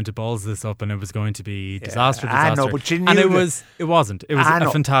they were going to balls this up and it was going to be disaster. I know, but you knew and it wasn't. It was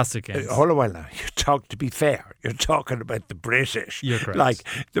a fantastic game. Hold on a while now. To be fair, you're talking about the British. You're correct. Like,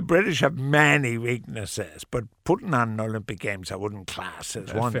 the British have many weaknesses, but putting on an Olympic Games I wouldn't class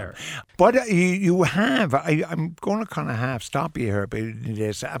as one fair. of them. But you have, I'm going to kind of half stop you here about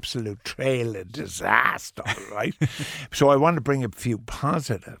this absolute trail of disaster, right? So I want to bring a few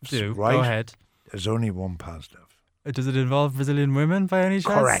positives, right? Go ahead. There's only one positive. Does it involve Brazilian women by any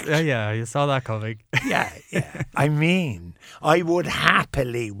chance? Correct. Yeah, you saw that coming. Yeah. I mean, I would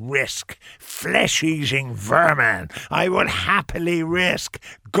happily risk flesh-eating vermin. I would happily risk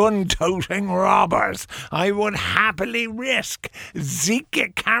gun-toting robbers. I would happily risk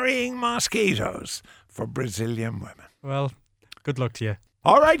Zika-carrying mosquitoes for Brazilian women. Well, good luck to you.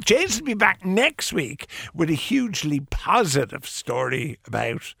 All right, James will be back next week with a hugely positive story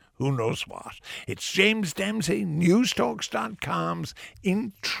about who knows what. It's James Dempsey, Newstalks.com's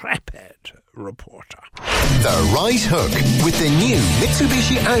intrepid reporter. The Right Hook with the new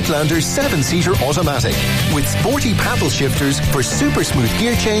Mitsubishi Outlander 7-seater automatic with sporty paddle shifters for super smooth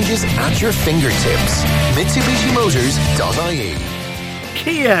gear changes at your fingertips. MitsubishiMotors.ie.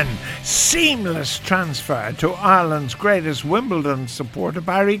 Cian, seamless transfer to Ireland's greatest Wimbledon supporter,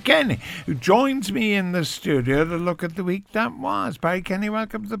 Barry Kenny, who joins me in the studio to look at the week that was. Barry Kenny,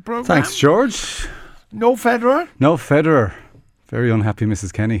 welcome to the programme. Thanks, George. No Federer? No Federer. Very unhappy,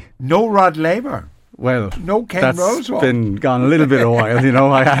 Mrs. Kenny. No Rod Laver? Well, no Ken that's Rosewall. Been gone a little bit a while, you know.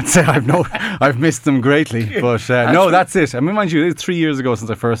 I had to say I've missed them greatly, but that's it. I mean, mind you, it was 3 years ago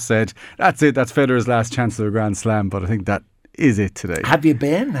since I first said that's it. That's Federer's last chance of a Grand Slam, but I think that is it today. Have you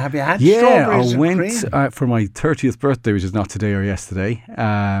been? Have you had I strawberries went for my 30th birthday, which is not today or yesterday,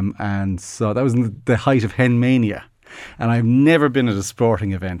 and so that was in the height of hen mania, and I've never been at a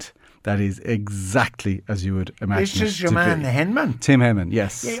sporting event that is exactly as you would imagine. This is your man, Henman. Tim Henman,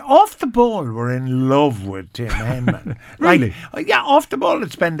 yes. Yeah, off the ball, we're in love with Tim Henman. Really? Off the ball,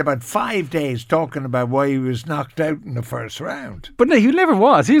 it spent about 5 days talking about why he was knocked out in the first round. But no, he never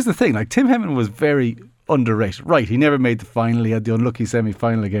was. Here's the thing, Tim Henman was very underrated. Right, he never made the final. He had the unlucky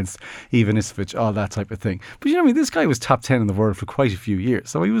semi-final against Ivan Isevich, all that type of thing. But this guy was top 10 in the world for quite a few years,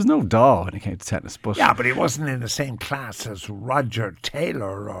 so he was no daw when it came to tennis. But but he wasn't in the same class as Roger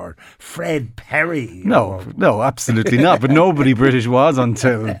Taylor or Fred Perry. No, absolutely not. But nobody British was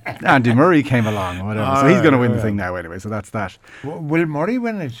until Andy Murray came along or whatever. So he's going to win the thing now anyway, so that's that. Will Murray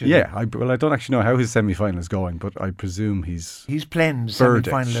win it? Yeah, I don't actually know how his semi-final is going, but I presume he's playing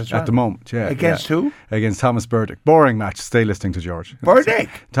semi-final as well. At the moment, yeah. Against who? Against Thomas Burdick. Boring match. Stay listening to George. Burdick?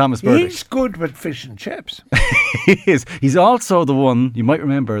 Thomas Burdick. He's good with fish and chips. He is. He's also the one, you might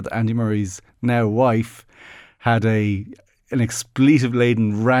remember, that Andy Murray's now wife had an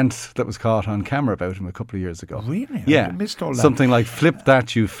expletive-laden rant that was caught on camera about him a couple of years ago. Really? Yeah. I missed all that. Something like, flip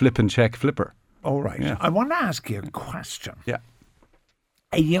that, you flip and check flipper. All right. Yeah. I want to ask you a question. Yeah.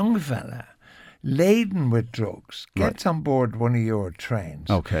 A young fella laden with drugs gets on board one of your trains.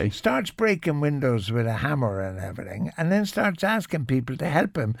 Okay. Starts breaking windows with a hammer and everything, and then starts asking people to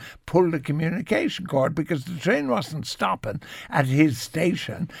help him pull the communication cord because the train wasn't stopping at his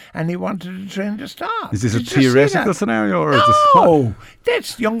station and he wanted the train to stop. Is this Did a you see theoretical that? scenario or No, is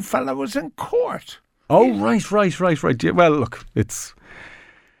this this young fella was in court. Oh, right. Yeah, well, look, it's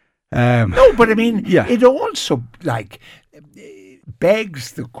no, but I mean, it also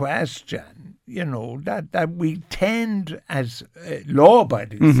begs the question, that we tend, as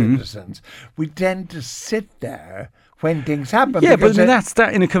law-abiding citizens, we tend to sit there when things happen. Yeah, but that's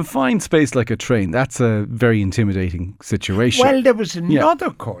that in a confined space like a train. That's a very intimidating situation. Well, there was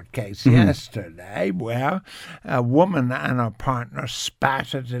another court case yesterday where a woman and her partner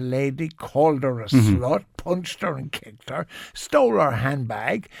spat at a lady, called her a slut, punched her and kicked her, stole her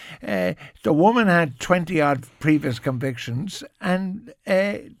handbag. The woman had 20-odd previous convictions and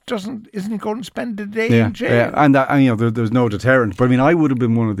isn't going to spend the day in jail. Yeah, and there's no deterrent. But I mean, I would have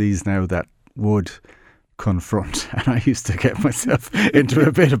been one of these now that would confront, and I used to get myself into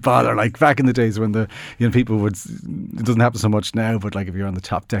a bit of bother, like back in the days when people would, it doesn't happen so much now, but like if you're on the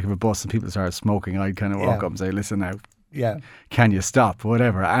top deck of a bus and people start smoking, I'd kind of walk up and say, listen now, can you stop,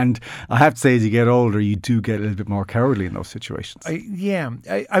 whatever. And I have to say, as you get older, you do get a little bit more cowardly in those situations. But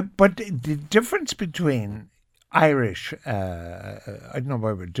the difference between Irish, I don't know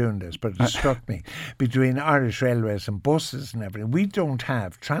why we're doing this, but it struck me, between Irish railways and buses and everything. We don't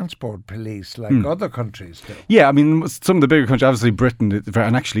have transport police like other countries do. Yeah, I mean, some of the bigger countries, obviously Britain,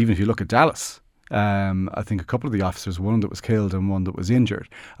 and actually even if you look at Dallas, I think a couple of the officers, one that was killed and one that was injured,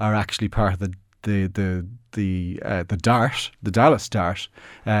 are actually part of the DART, the Dallas DART,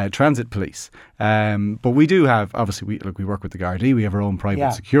 transit police. But we do have, obviously, we work with the Gardaí, we have our own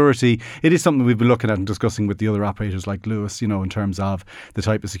private security. It is something we've been looking at and discussing with the other operators like Lewis, in terms of the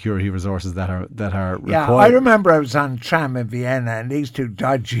type of security resources that are required. Yeah, I remember I was on tram in Vienna and these two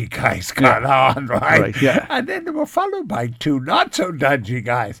dodgy guys got on, right? Yeah. And then they were followed by two not so dodgy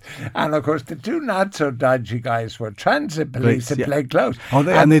guys. And of course, the two not so dodgy guys were transit police in plain clothes. Oh,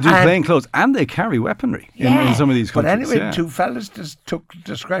 and they do plain clothes, and they carry weaponry in some of these countries. But anyway, two fellas just took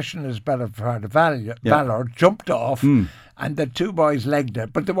discretion as better for the valor, jumped off, and the two boys legged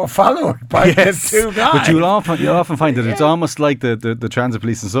it, but they were followed by the two guys. But you'll often find that it's almost like the transit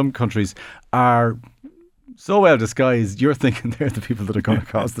police in some countries are so well disguised, you're thinking they're the people that are going to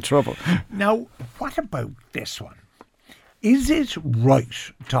cause the trouble. Now, what about this one? Is it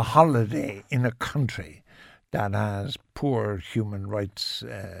right to holiday in a country that has poor human rights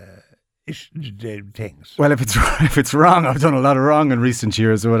things? Well, if it's wrong, I've done a lot of wrong in recent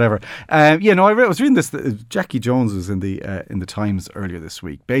years or whatever. I was reading this. Jackie Jones was in the Times earlier this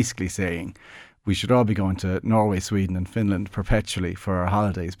week, basically saying we should all be going to Norway, Sweden and Finland perpetually for our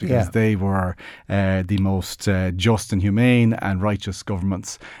holidays because they were the most just and humane and righteous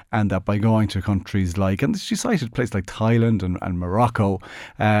governments, and that by going to countries like, and she cited places like Thailand and Morocco,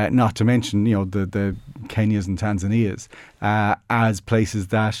 not to mention the Kenyas and Tanzanias, as places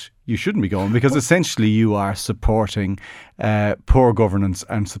that you shouldn't be going, because essentially you are supporting poor governance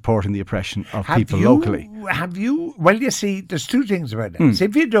and supporting the oppression of people locally. Well, you see, there's two things about this.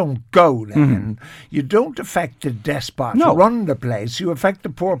 If you don't go then, you don't affect the despot who run the place. You affect the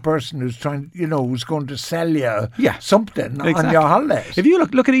poor person who's trying, who's going to sell you something on your holidays. If you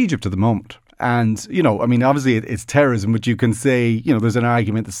look at Egypt at the moment, and, obviously it's terrorism, but you can say, there's an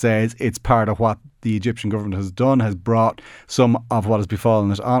argument that says it's part of what the Egyptian government has done, has brought some of what has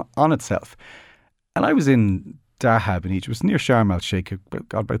befallen it on itself. And I was in Dahab in Egypt, it was near Sharm el-Sheikh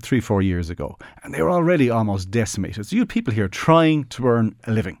about 3-4 years ago, and they were already almost decimated. So you had people here trying to earn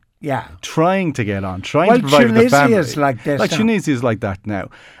a living. Yeah. Trying to get on, trying to provide for the family. Tunisia is like this. Tunisia is like that now.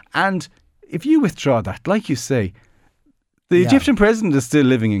 And if you withdraw that, like you say, the Egyptian president is still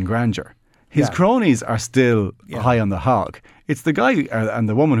living in grandeur. His cronies are still high on the hog. It's the guy and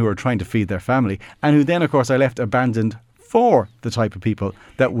the woman who are trying to feed their family, and who then, of course, are left abandoned for the type of people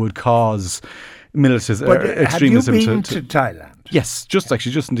that would cause militant extremism. Have you been to Thailand? Yes, just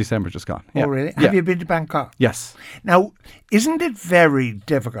in December, just gone. Oh, really? Have you been to Bangkok? Yes. Now, isn't it very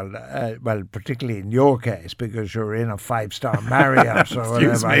difficult, particularly in your case, because you're in a 5-star Marriott or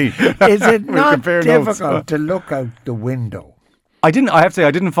whatever. Excuse me. Is it not difficult to look out the window? I have to say,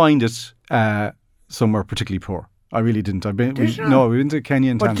 I didn't find it somewhere particularly poor. I really didn't. we went to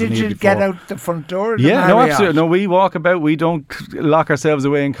Kenya and Tanzania. But did you get out the front door? No, absolutely. No, we walk about. We don't lock ourselves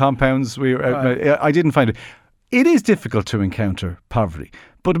away in compounds. I didn't find it. It is difficult to encounter poverty,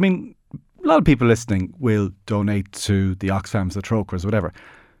 but a lot of people listening will donate to the Oxfams, the Trocars, whatever.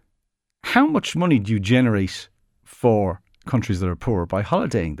 How much money do you generate for countries that are poor by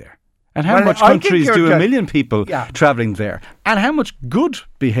holidaying there? And how much countries do 1 million people travelling there? And how much good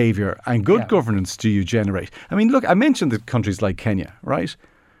behaviour and good governance do you generate? Look, I mentioned the countries like Kenya, right?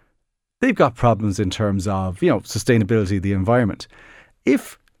 They've got problems in terms of, sustainability of the environment.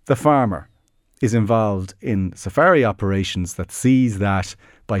 If the farmer is involved in safari operations that sees that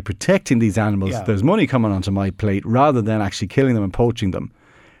by protecting these animals, there's money coming onto my plate rather than actually killing them and poaching them,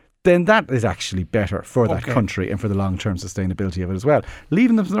 then that is actually better for that country and for the long-term sustainability of it as well.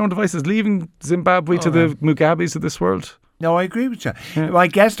 Leaving them to their own devices, leaving Zimbabwe to the Mugabes of this world. No, I agree with you. Yeah. My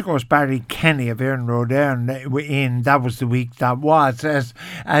guest, of course, Barry Kenny of Erin Road Erin, that was the week that was,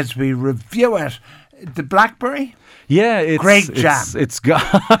 as we review it, the Blackberry. Yeah, it's great jam. It's got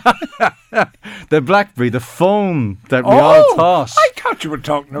the Blackberry, the phone that we all thought. I thought you were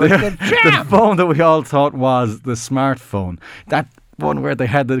talking about the jam. The phone that we all thought was the smartphone. That one where they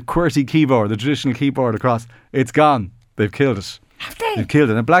had the QWERTY keyboard, the traditional keyboard across. It's gone. They've killed it. Have they? They've killed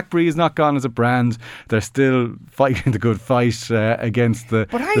it. And BlackBerry is not gone as a brand. They're still fighting the good fight against the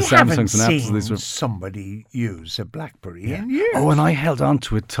Samsungs and Apples. Seen somebody use a BlackBerry in years. Oh, and I held on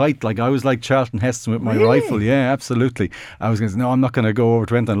to it tight. Like I was like Charlton Heston with my rifle. Yeah, absolutely. I was going to say, no, I'm not going to go over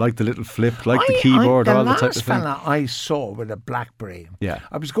to anything. I like the little flip, like the keyboard, all the type of thing. The last fella I saw with a BlackBerry, yeah.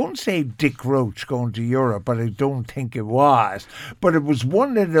 I was going to say Dick Roach going to Europe, but I don't think it was. But it was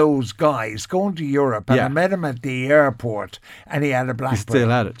one of those guys going to Europe, and I met him at the airport, and he had a BlackBerry. He still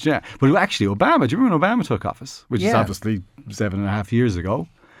had it, yeah. But actually, Obama, do you remember when Obama took office? Which is obviously 7.5 years ago.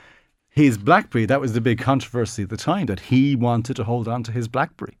 His BlackBerry, that was the big controversy at the time, that he wanted to hold on to his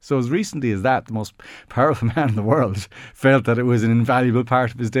BlackBerry. So as recently as that, the most powerful man in the world felt that it was an invaluable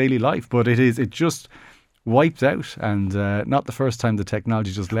part of his daily life. But it just wiped out, and not the first time the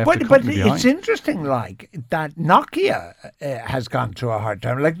technology just left the company behind. But it's interesting, like, that Nokia has gone through a hard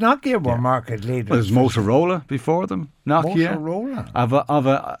time. Like, Nokia were market leaders. Well, there's Motorola before them. Nokia.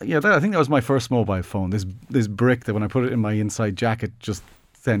 Motorola. I think that was my first mobile phone. This brick that when I put it in my inside jacket just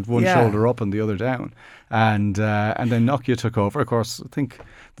sent one shoulder up and the other down. And then Nokia took over. Of course, I think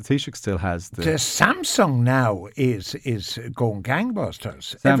the Taoiseach still has the Samsung now is going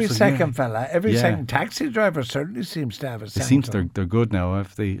gangbusters. Every second fella, every second taxi driver certainly seems to have a Samsung. They're good now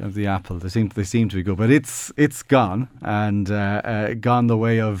of the Apple. They seem to be good, but it's gone and gone the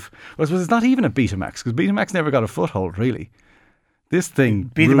way of. Well, I suppose it's not even a Betamax, because Betamax never got a foothold really. This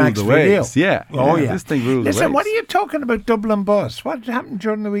thing ruled the waves. Yeah. Oh, yeah. This thing ruled the waves. Listen, what are you talking about Dublin Bus? What happened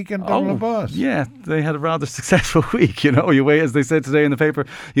during the week in Dublin Bus? Yeah, they had a rather successful week, you know. You wait, as they said today in the paper,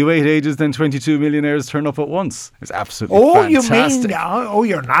 you wait ages, then 22 millionaires turn up at once. It's absolutely fantastic.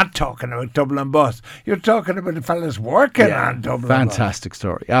 You're not talking about Dublin Bus. You're talking about the fellas working on Dublin fantastic Bus.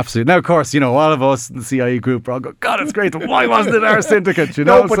 Story, absolutely. Now, of course, you know, all of us in the CIE group are all going, God, it's great. Why wasn't it our syndicate, you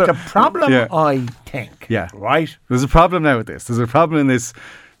know? No, but the problem, I think, right? There's a problem now with this. There's a problem in this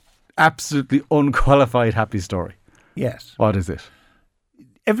absolutely unqualified happy story. Yes. What is it?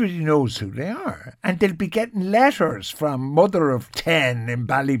 Everybody knows who they are, and they'll be getting letters from mother of 10 in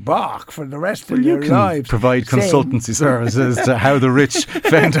Ballybock for the rest of their lives. Provide consultancy services to how the rich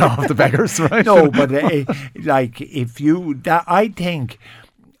fend off the beggars, right? No, but like I think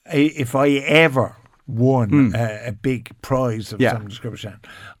if I ever won a big prize of some description,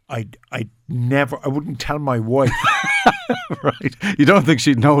 I wouldn't tell my wife. Right. You don't think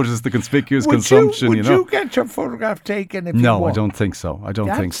she'd notice the conspicuous consumption, would you get your photograph taken if you won? No, I don't think so.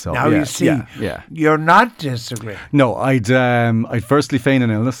 Now you see, you're not disagreeing. No, I'd firstly feign an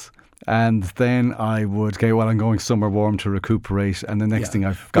illness. And then I would go, I'm going somewhere warm to recuperate. And the next thing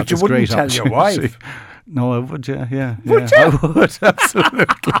I've got this great opportunity. But you wouldn't tell your wife. No, I would, yeah. Would you? I would, absolutely.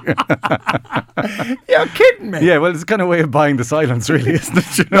 You're kidding me. Yeah, well, it's kind of a way of buying the silence, really, isn't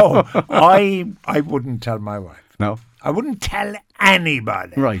it? You know? No, I wouldn't tell my wife. No? I wouldn't tell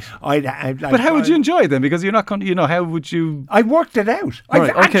anybody. Right. But how would you enjoy it then? Because you're not going to, you know, how would you... I worked it out. I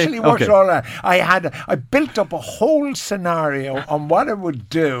actually worked it all out. I built up a whole scenario on what I would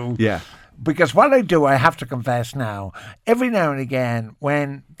do. Yeah. Because what I do, I have to confess now, every now and again,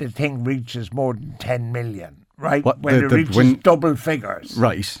 when the thing reaches more than 10 million, right? When it reaches double figures.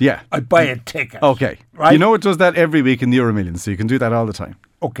 Right, yeah. I buy a ticket. Okay. Right? You know it does that every week in the Euro Millions, so you can do that all the time.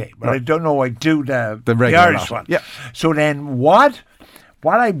 Okay, but I don't know. I do the lot. Irish one. Yeah. So then, what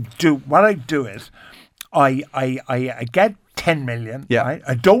I do is, I get 10 million. Yeah. Right?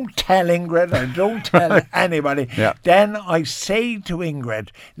 I don't tell Ingrid. I don't tell anybody. Yeah. Then I say to Ingrid,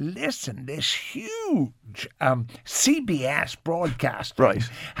 listen, this huge CBS broadcasting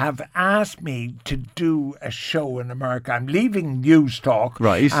have asked me to do a show in America. I'm leaving News Talk,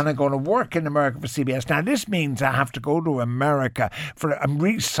 and I'm going to work in America for CBS. Now, this means I have to go to America I'm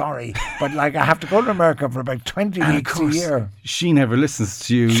really sorry, but like I have to go to America for about 20 weeks a year. She never listens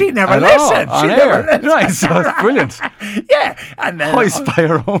to you. She never listens. She never listens. Right, so it's brilliant. Yeah, and then hoist by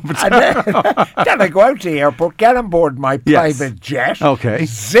her own potato. Then I go out to the airport, get on board my private jet,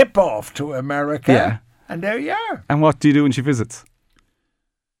 zip off to America, and there you are. And what do you do when she visits?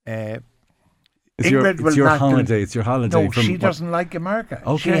 It's your holiday. It's your holiday. No, she doesn't like America.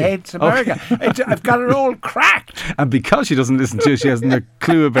 Okay. She hates America. Okay. I've got it all cracked. And because she doesn't listen to you, she hasn't a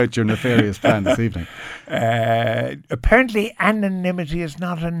clue about your nefarious plan this evening. Apparently, anonymity is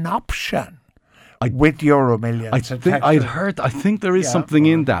not an option. With Euro Millions. I think there is something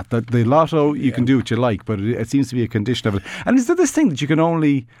in that the lotto, you can do what you like, but it seems to be a condition of it. And is there this thing that you can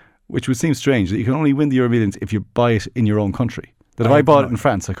only, which would seem strange, that you can only win the Euro Millions if you buy it in your own country? That if I bought it in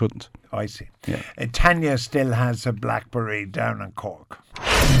France, I couldn't. I see. Yeah. Tanya still has a BlackBerry down in Cork.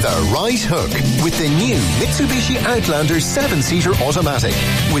 The Right Hook with the new Mitsubishi Outlander 7-seater automatic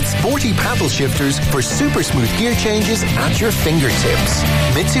with sporty paddle shifters for super smooth gear changes at your fingertips.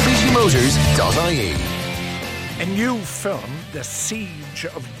 MitsubishiMotors.ie. A new film, The Siege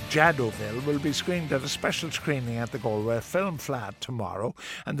of Jadoville, will be screened at a special screening at the Galway Film Flat tomorrow,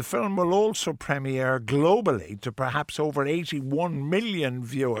 and the film will also premiere globally to perhaps over 81 million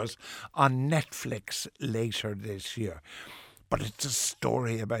viewers on Netflix later this year. But it's a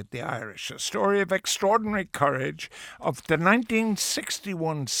story about the Irish, a story of extraordinary courage, of the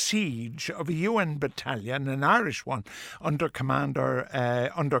 1961 siege of a UN battalion, an Irish one, under Commandant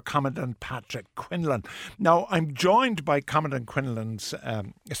Patrick Quinlan. Now, I'm joined by Commandant Quinlan's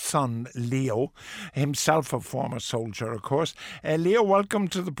son, Leo, himself a former soldier, of course. Leo, welcome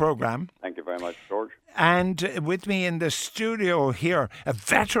to the programme. Thank you very much, George. And with me in the studio here, a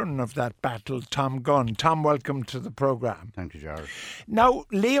veteran of that battle, Tom Gunn. Tom, welcome to the programme. Thank you, Jared. Now,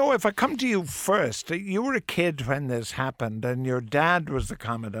 Leo, if I come to you first, you were a kid when this happened and your dad was the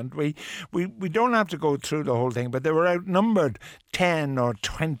commandant. We don't have to go through the whole thing, but they were outnumbered 10 or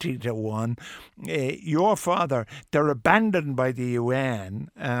 20 to 1. Your father, they're abandoned by the UN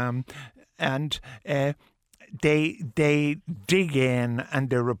and they dig in and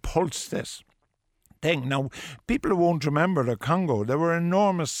they repulse this thing. Now, people who won't remember the Congo, there were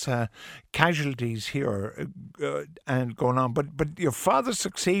enormous casualties here and going on, but your father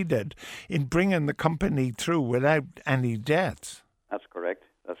succeeded in bringing the company through without any deaths. That's correct.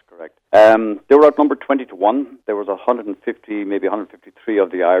 They were outnumbered 20 to 1. There was 150, maybe 153 of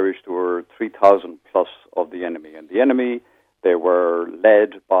the Irish. There were 3,000 plus of the enemy. And the enemy, they were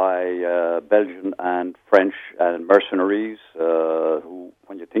led by Belgian and French and mercenaries who,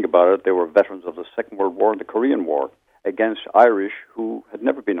 when you think about it, they were veterans of the Second World War and the Korean War against Irish who had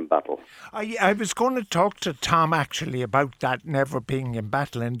never been in battle. I was going to talk to Tom actually about that never being in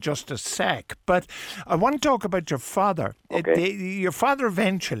battle in just a sec, but I want to talk about your father. Okay. Your father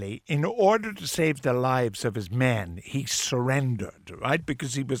eventually, in order to save the lives of his men, he surrendered, right?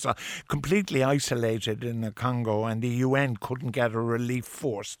 Because he was completely isolated in the Congo and the UN couldn't get a relief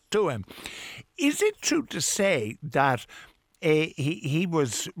force to him. Is it true to say that he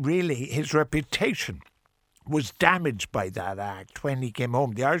was really, his reputation was damaged by that act when he came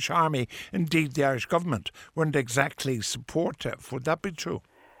home? The Irish Army, indeed the Irish government, weren't exactly supportive. Would that be true?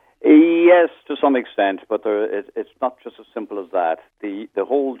 Yes, to some extent, but it's not just as simple as that. The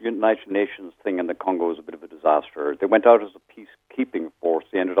whole United Nations thing in the Congo is a bit of a disaster. They went out as a peacekeeping force.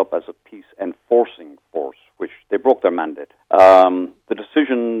 They ended up as a peace enforcing force, which they broke their mandate. The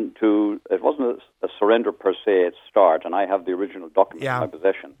decision it wasn't a surrender per se at start, and I have the original document in my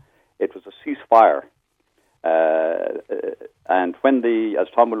possession. It was a ceasefire. And as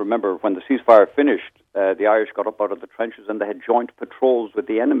Tom will remember, when the ceasefire finished, the Irish got up out of the trenches and they had joint patrols with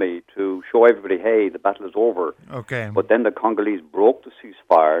the enemy to show everybody, hey, the battle is over. Okay. But then the Congolese broke the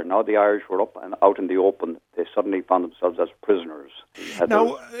ceasefire. Now the Irish were up and out in the open. They suddenly found themselves as prisoners.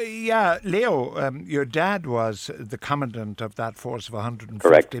 Now, Leo, your dad was the commandant of that force of 150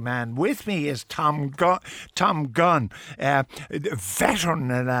 Correct. men. With me is Tom Gunn,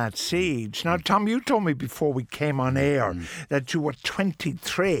 veteran in that siege. Now, Tom, you told me before we came on air that you were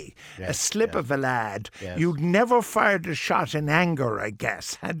 23, a slip of a lad. Yes. You'd never fired a shot in anger, I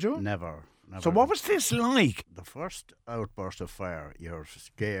guess, had you? Never. So what was this like? The first outburst of fire, you're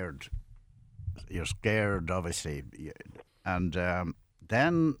scared. You're scared, obviously, and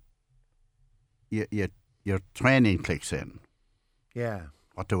then your training clicks in. Yeah.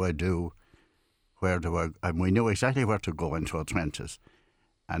 What do I do? Where do I? And we knew exactly where to go into our trenches,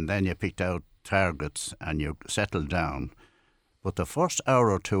 and then you picked out targets and you settled down. But the first hour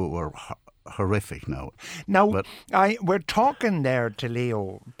or two were horrific now. Now, we're talking there to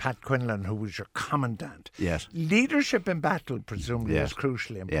Leo, Pat Quinlan, who was your commandant. Yes. Leadership in battle, presumably, is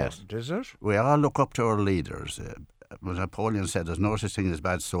crucially important, is it? We all look up to our leaders. As Napoleon said, there's no such thing as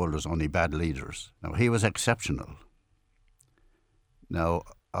bad soldiers, only bad leaders. Now, he was exceptional. Now,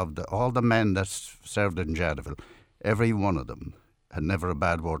 of all the men that served in Jadoville, every one of them had never a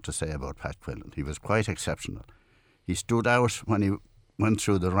bad word to say about Pat Quinlan. He was quite exceptional. He stood out when he went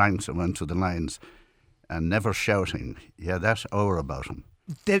through the ranks and went through the lines, and never shouting. He had that aura about him.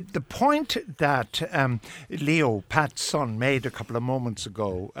 The point that Leo, Pat's son, made a couple of moments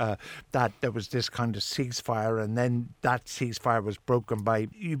ago, that there was this kind of ceasefire, and then that ceasefire was broken by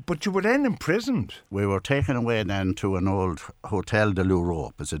you, but you were then imprisoned. We were taken away then to an old Hotel de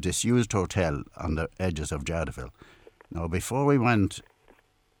l'Europe. It's a disused hotel on the edges of Jadoville. Now, before we went,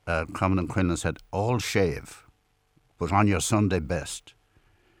 Commandant Quinlan said, all shave, put on your Sunday best.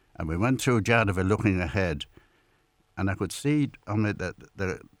 And we went through Jadoville looking ahead, And I could see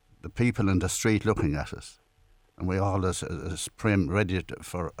the people in the street looking at us. And we all as prim, ready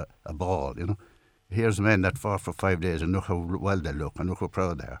for a ball, you know. Here's men that fought for 5 days and look how well they look and look how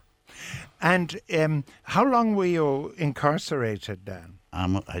proud they are. And how long were you incarcerated then?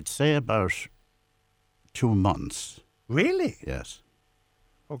 I'd say about 2 months. Really? Yes.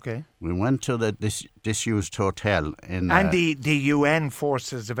 Okay. We went to the disused hotel in... And the UN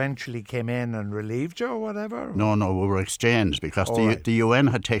forces eventually came in and relieved you or whatever? No, we were exchanged because the UN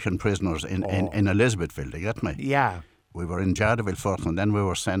had taken prisoners in Elizabethville, you get me? Yeah. We were in Jardaville first and then we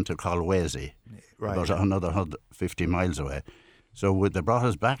were sent to Colwezi, right. about another 150 miles away. So they brought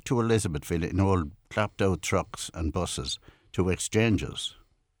us back to Elizabethville in old clapped-out trucks and buses to exchange us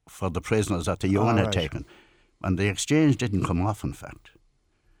for the prisoners that the UN had taken. And the exchange didn't come off, in fact.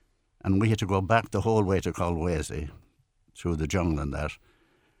 And we had to go back the whole way to Colwezi, through the jungle and that.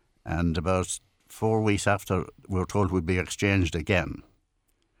 And about 4 weeks after, we were told we'd be exchanged again.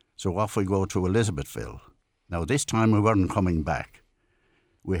 So off we go to Elizabethville. Now, this time we weren't coming back.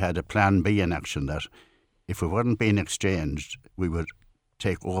 We had a plan B in action that if we weren't being exchanged, we would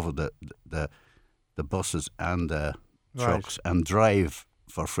take over the buses and the trucks and drive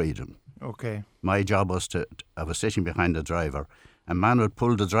for freedom. Okay. My job was I was sitting behind the driver. A man would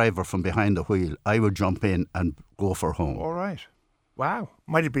pull the driver from behind the wheel. I would jump in and go for home. All right. Wow.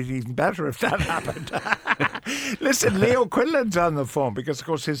 Might have been even better if that happened. Listen, Leo Quinlan's on the phone because, of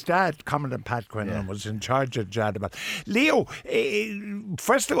course, his dad, Commandant Pat Quinlan, was in charge of Jadabal. Leo,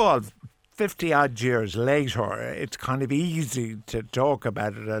 first of all, 50-odd years later, it's kind of easy to talk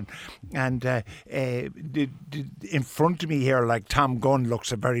about it. And in front of me here, like Tom Gunn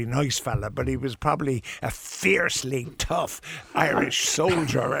looks a very nice fella, but he was probably a fiercely tough Irish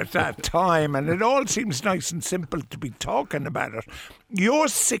soldier at that time. And it all seems nice and simple to be talking about it. You're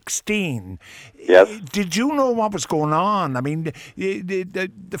 16. Yes. Did you know what was going on? I mean,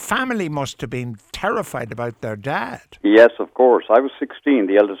 the family must have been terrified about their dad. Yes, of course. I was 16,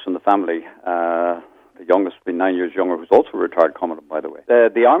 the eldest in the family. The youngest being 9 years younger, who's also a retired commandant, by the way.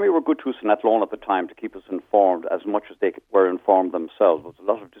 The army were good to us in Athlone at the time to keep us informed as much as they were informed themselves. There was a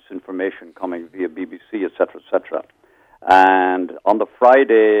lot of disinformation coming via BBC, etc., etc. And on the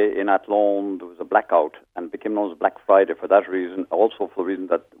Friday in Athlone, there was a blackout and became known as Black Friday for that reason. Also for the reason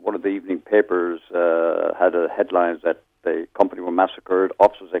that one of the evening papers had a headline that the company were massacred,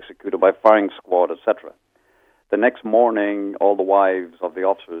 officers executed by firing squad, etc. The next morning, all the wives of the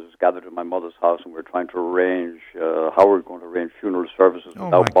officers gathered in my mother's house and we were trying to arrange how we were going to arrange funeral services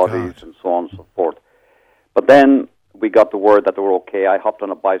without bodies and so on and so forth. But then we got the word that they were okay. I hopped on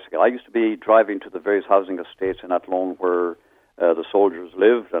a bicycle. I used to be driving to the various housing estates in Athlone where the soldiers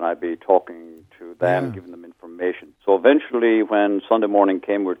lived, and I'd be talking to them, giving them information. So eventually, when Sunday morning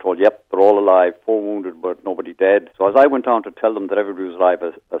came, we were told, yep, they're all alive, 4 wounded, but nobody dead. So as I went on to tell them that everybody was alive,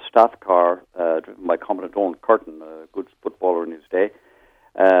 a staff car driven by Commandant Owen Curtin, a good footballer in his day,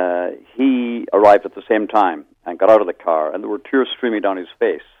 he arrived at the same time and got out of the car, and there were tears streaming down his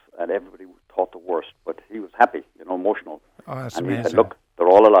face, and everybody thought the worst, but he was happy, emotional. Oh, that's and amazing. He said, look, they're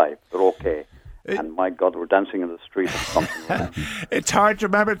all alive, they're okay. And my God, they were dancing in the street or something. It's hard to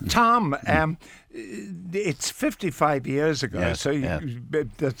remember. Tom, it's 55 years ago, so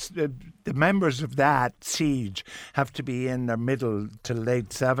the members of that siege have to be in their middle to late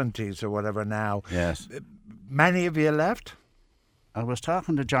 70s or whatever now. Yes. Many of you left? I was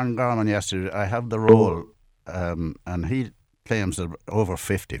talking to John Gorman yesterday. I have the role, and he claims that over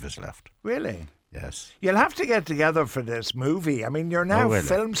 50 of us left. Really? Yes. You'll have to get together for this movie. I mean, you're now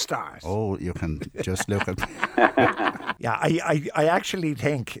film stars. Oh, you can just look at... Yeah, I actually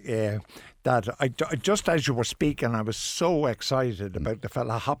think that just as you were speaking, I was so excited about the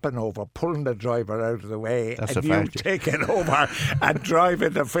fella hopping over, pulling the driver out of the way, That's and a you fact. taking over and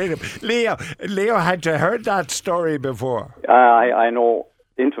driving to freedom. Leo, had you heard that story before? I know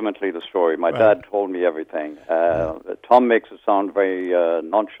intimately the story. My dad told me everything. Tom makes it sound very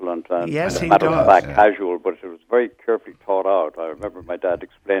nonchalant and matter-of-fact, casual, but it was very carefully thought out. I remember my dad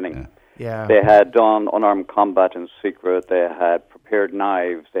explaining. Yeah. They had done unarmed combat in secret. They had prepared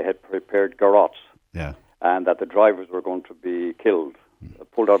knives. They had prepared garrots. Yeah. And that the drivers were going to be killed,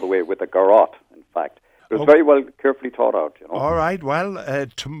 pulled out of the way with a garrote, in fact. It was very well carefully thought out, All right. Well,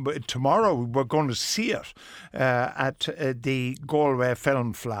 tomorrow we're going to see it at the Galway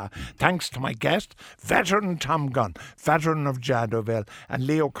Film Fleadh. Thanks to my guest, veteran Tom Gunn, veteran of Jadoville, and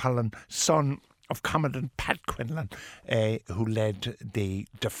Leo Cullen, son of Commandant Pat Quinlan, who led the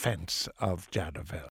defence of Jadoville.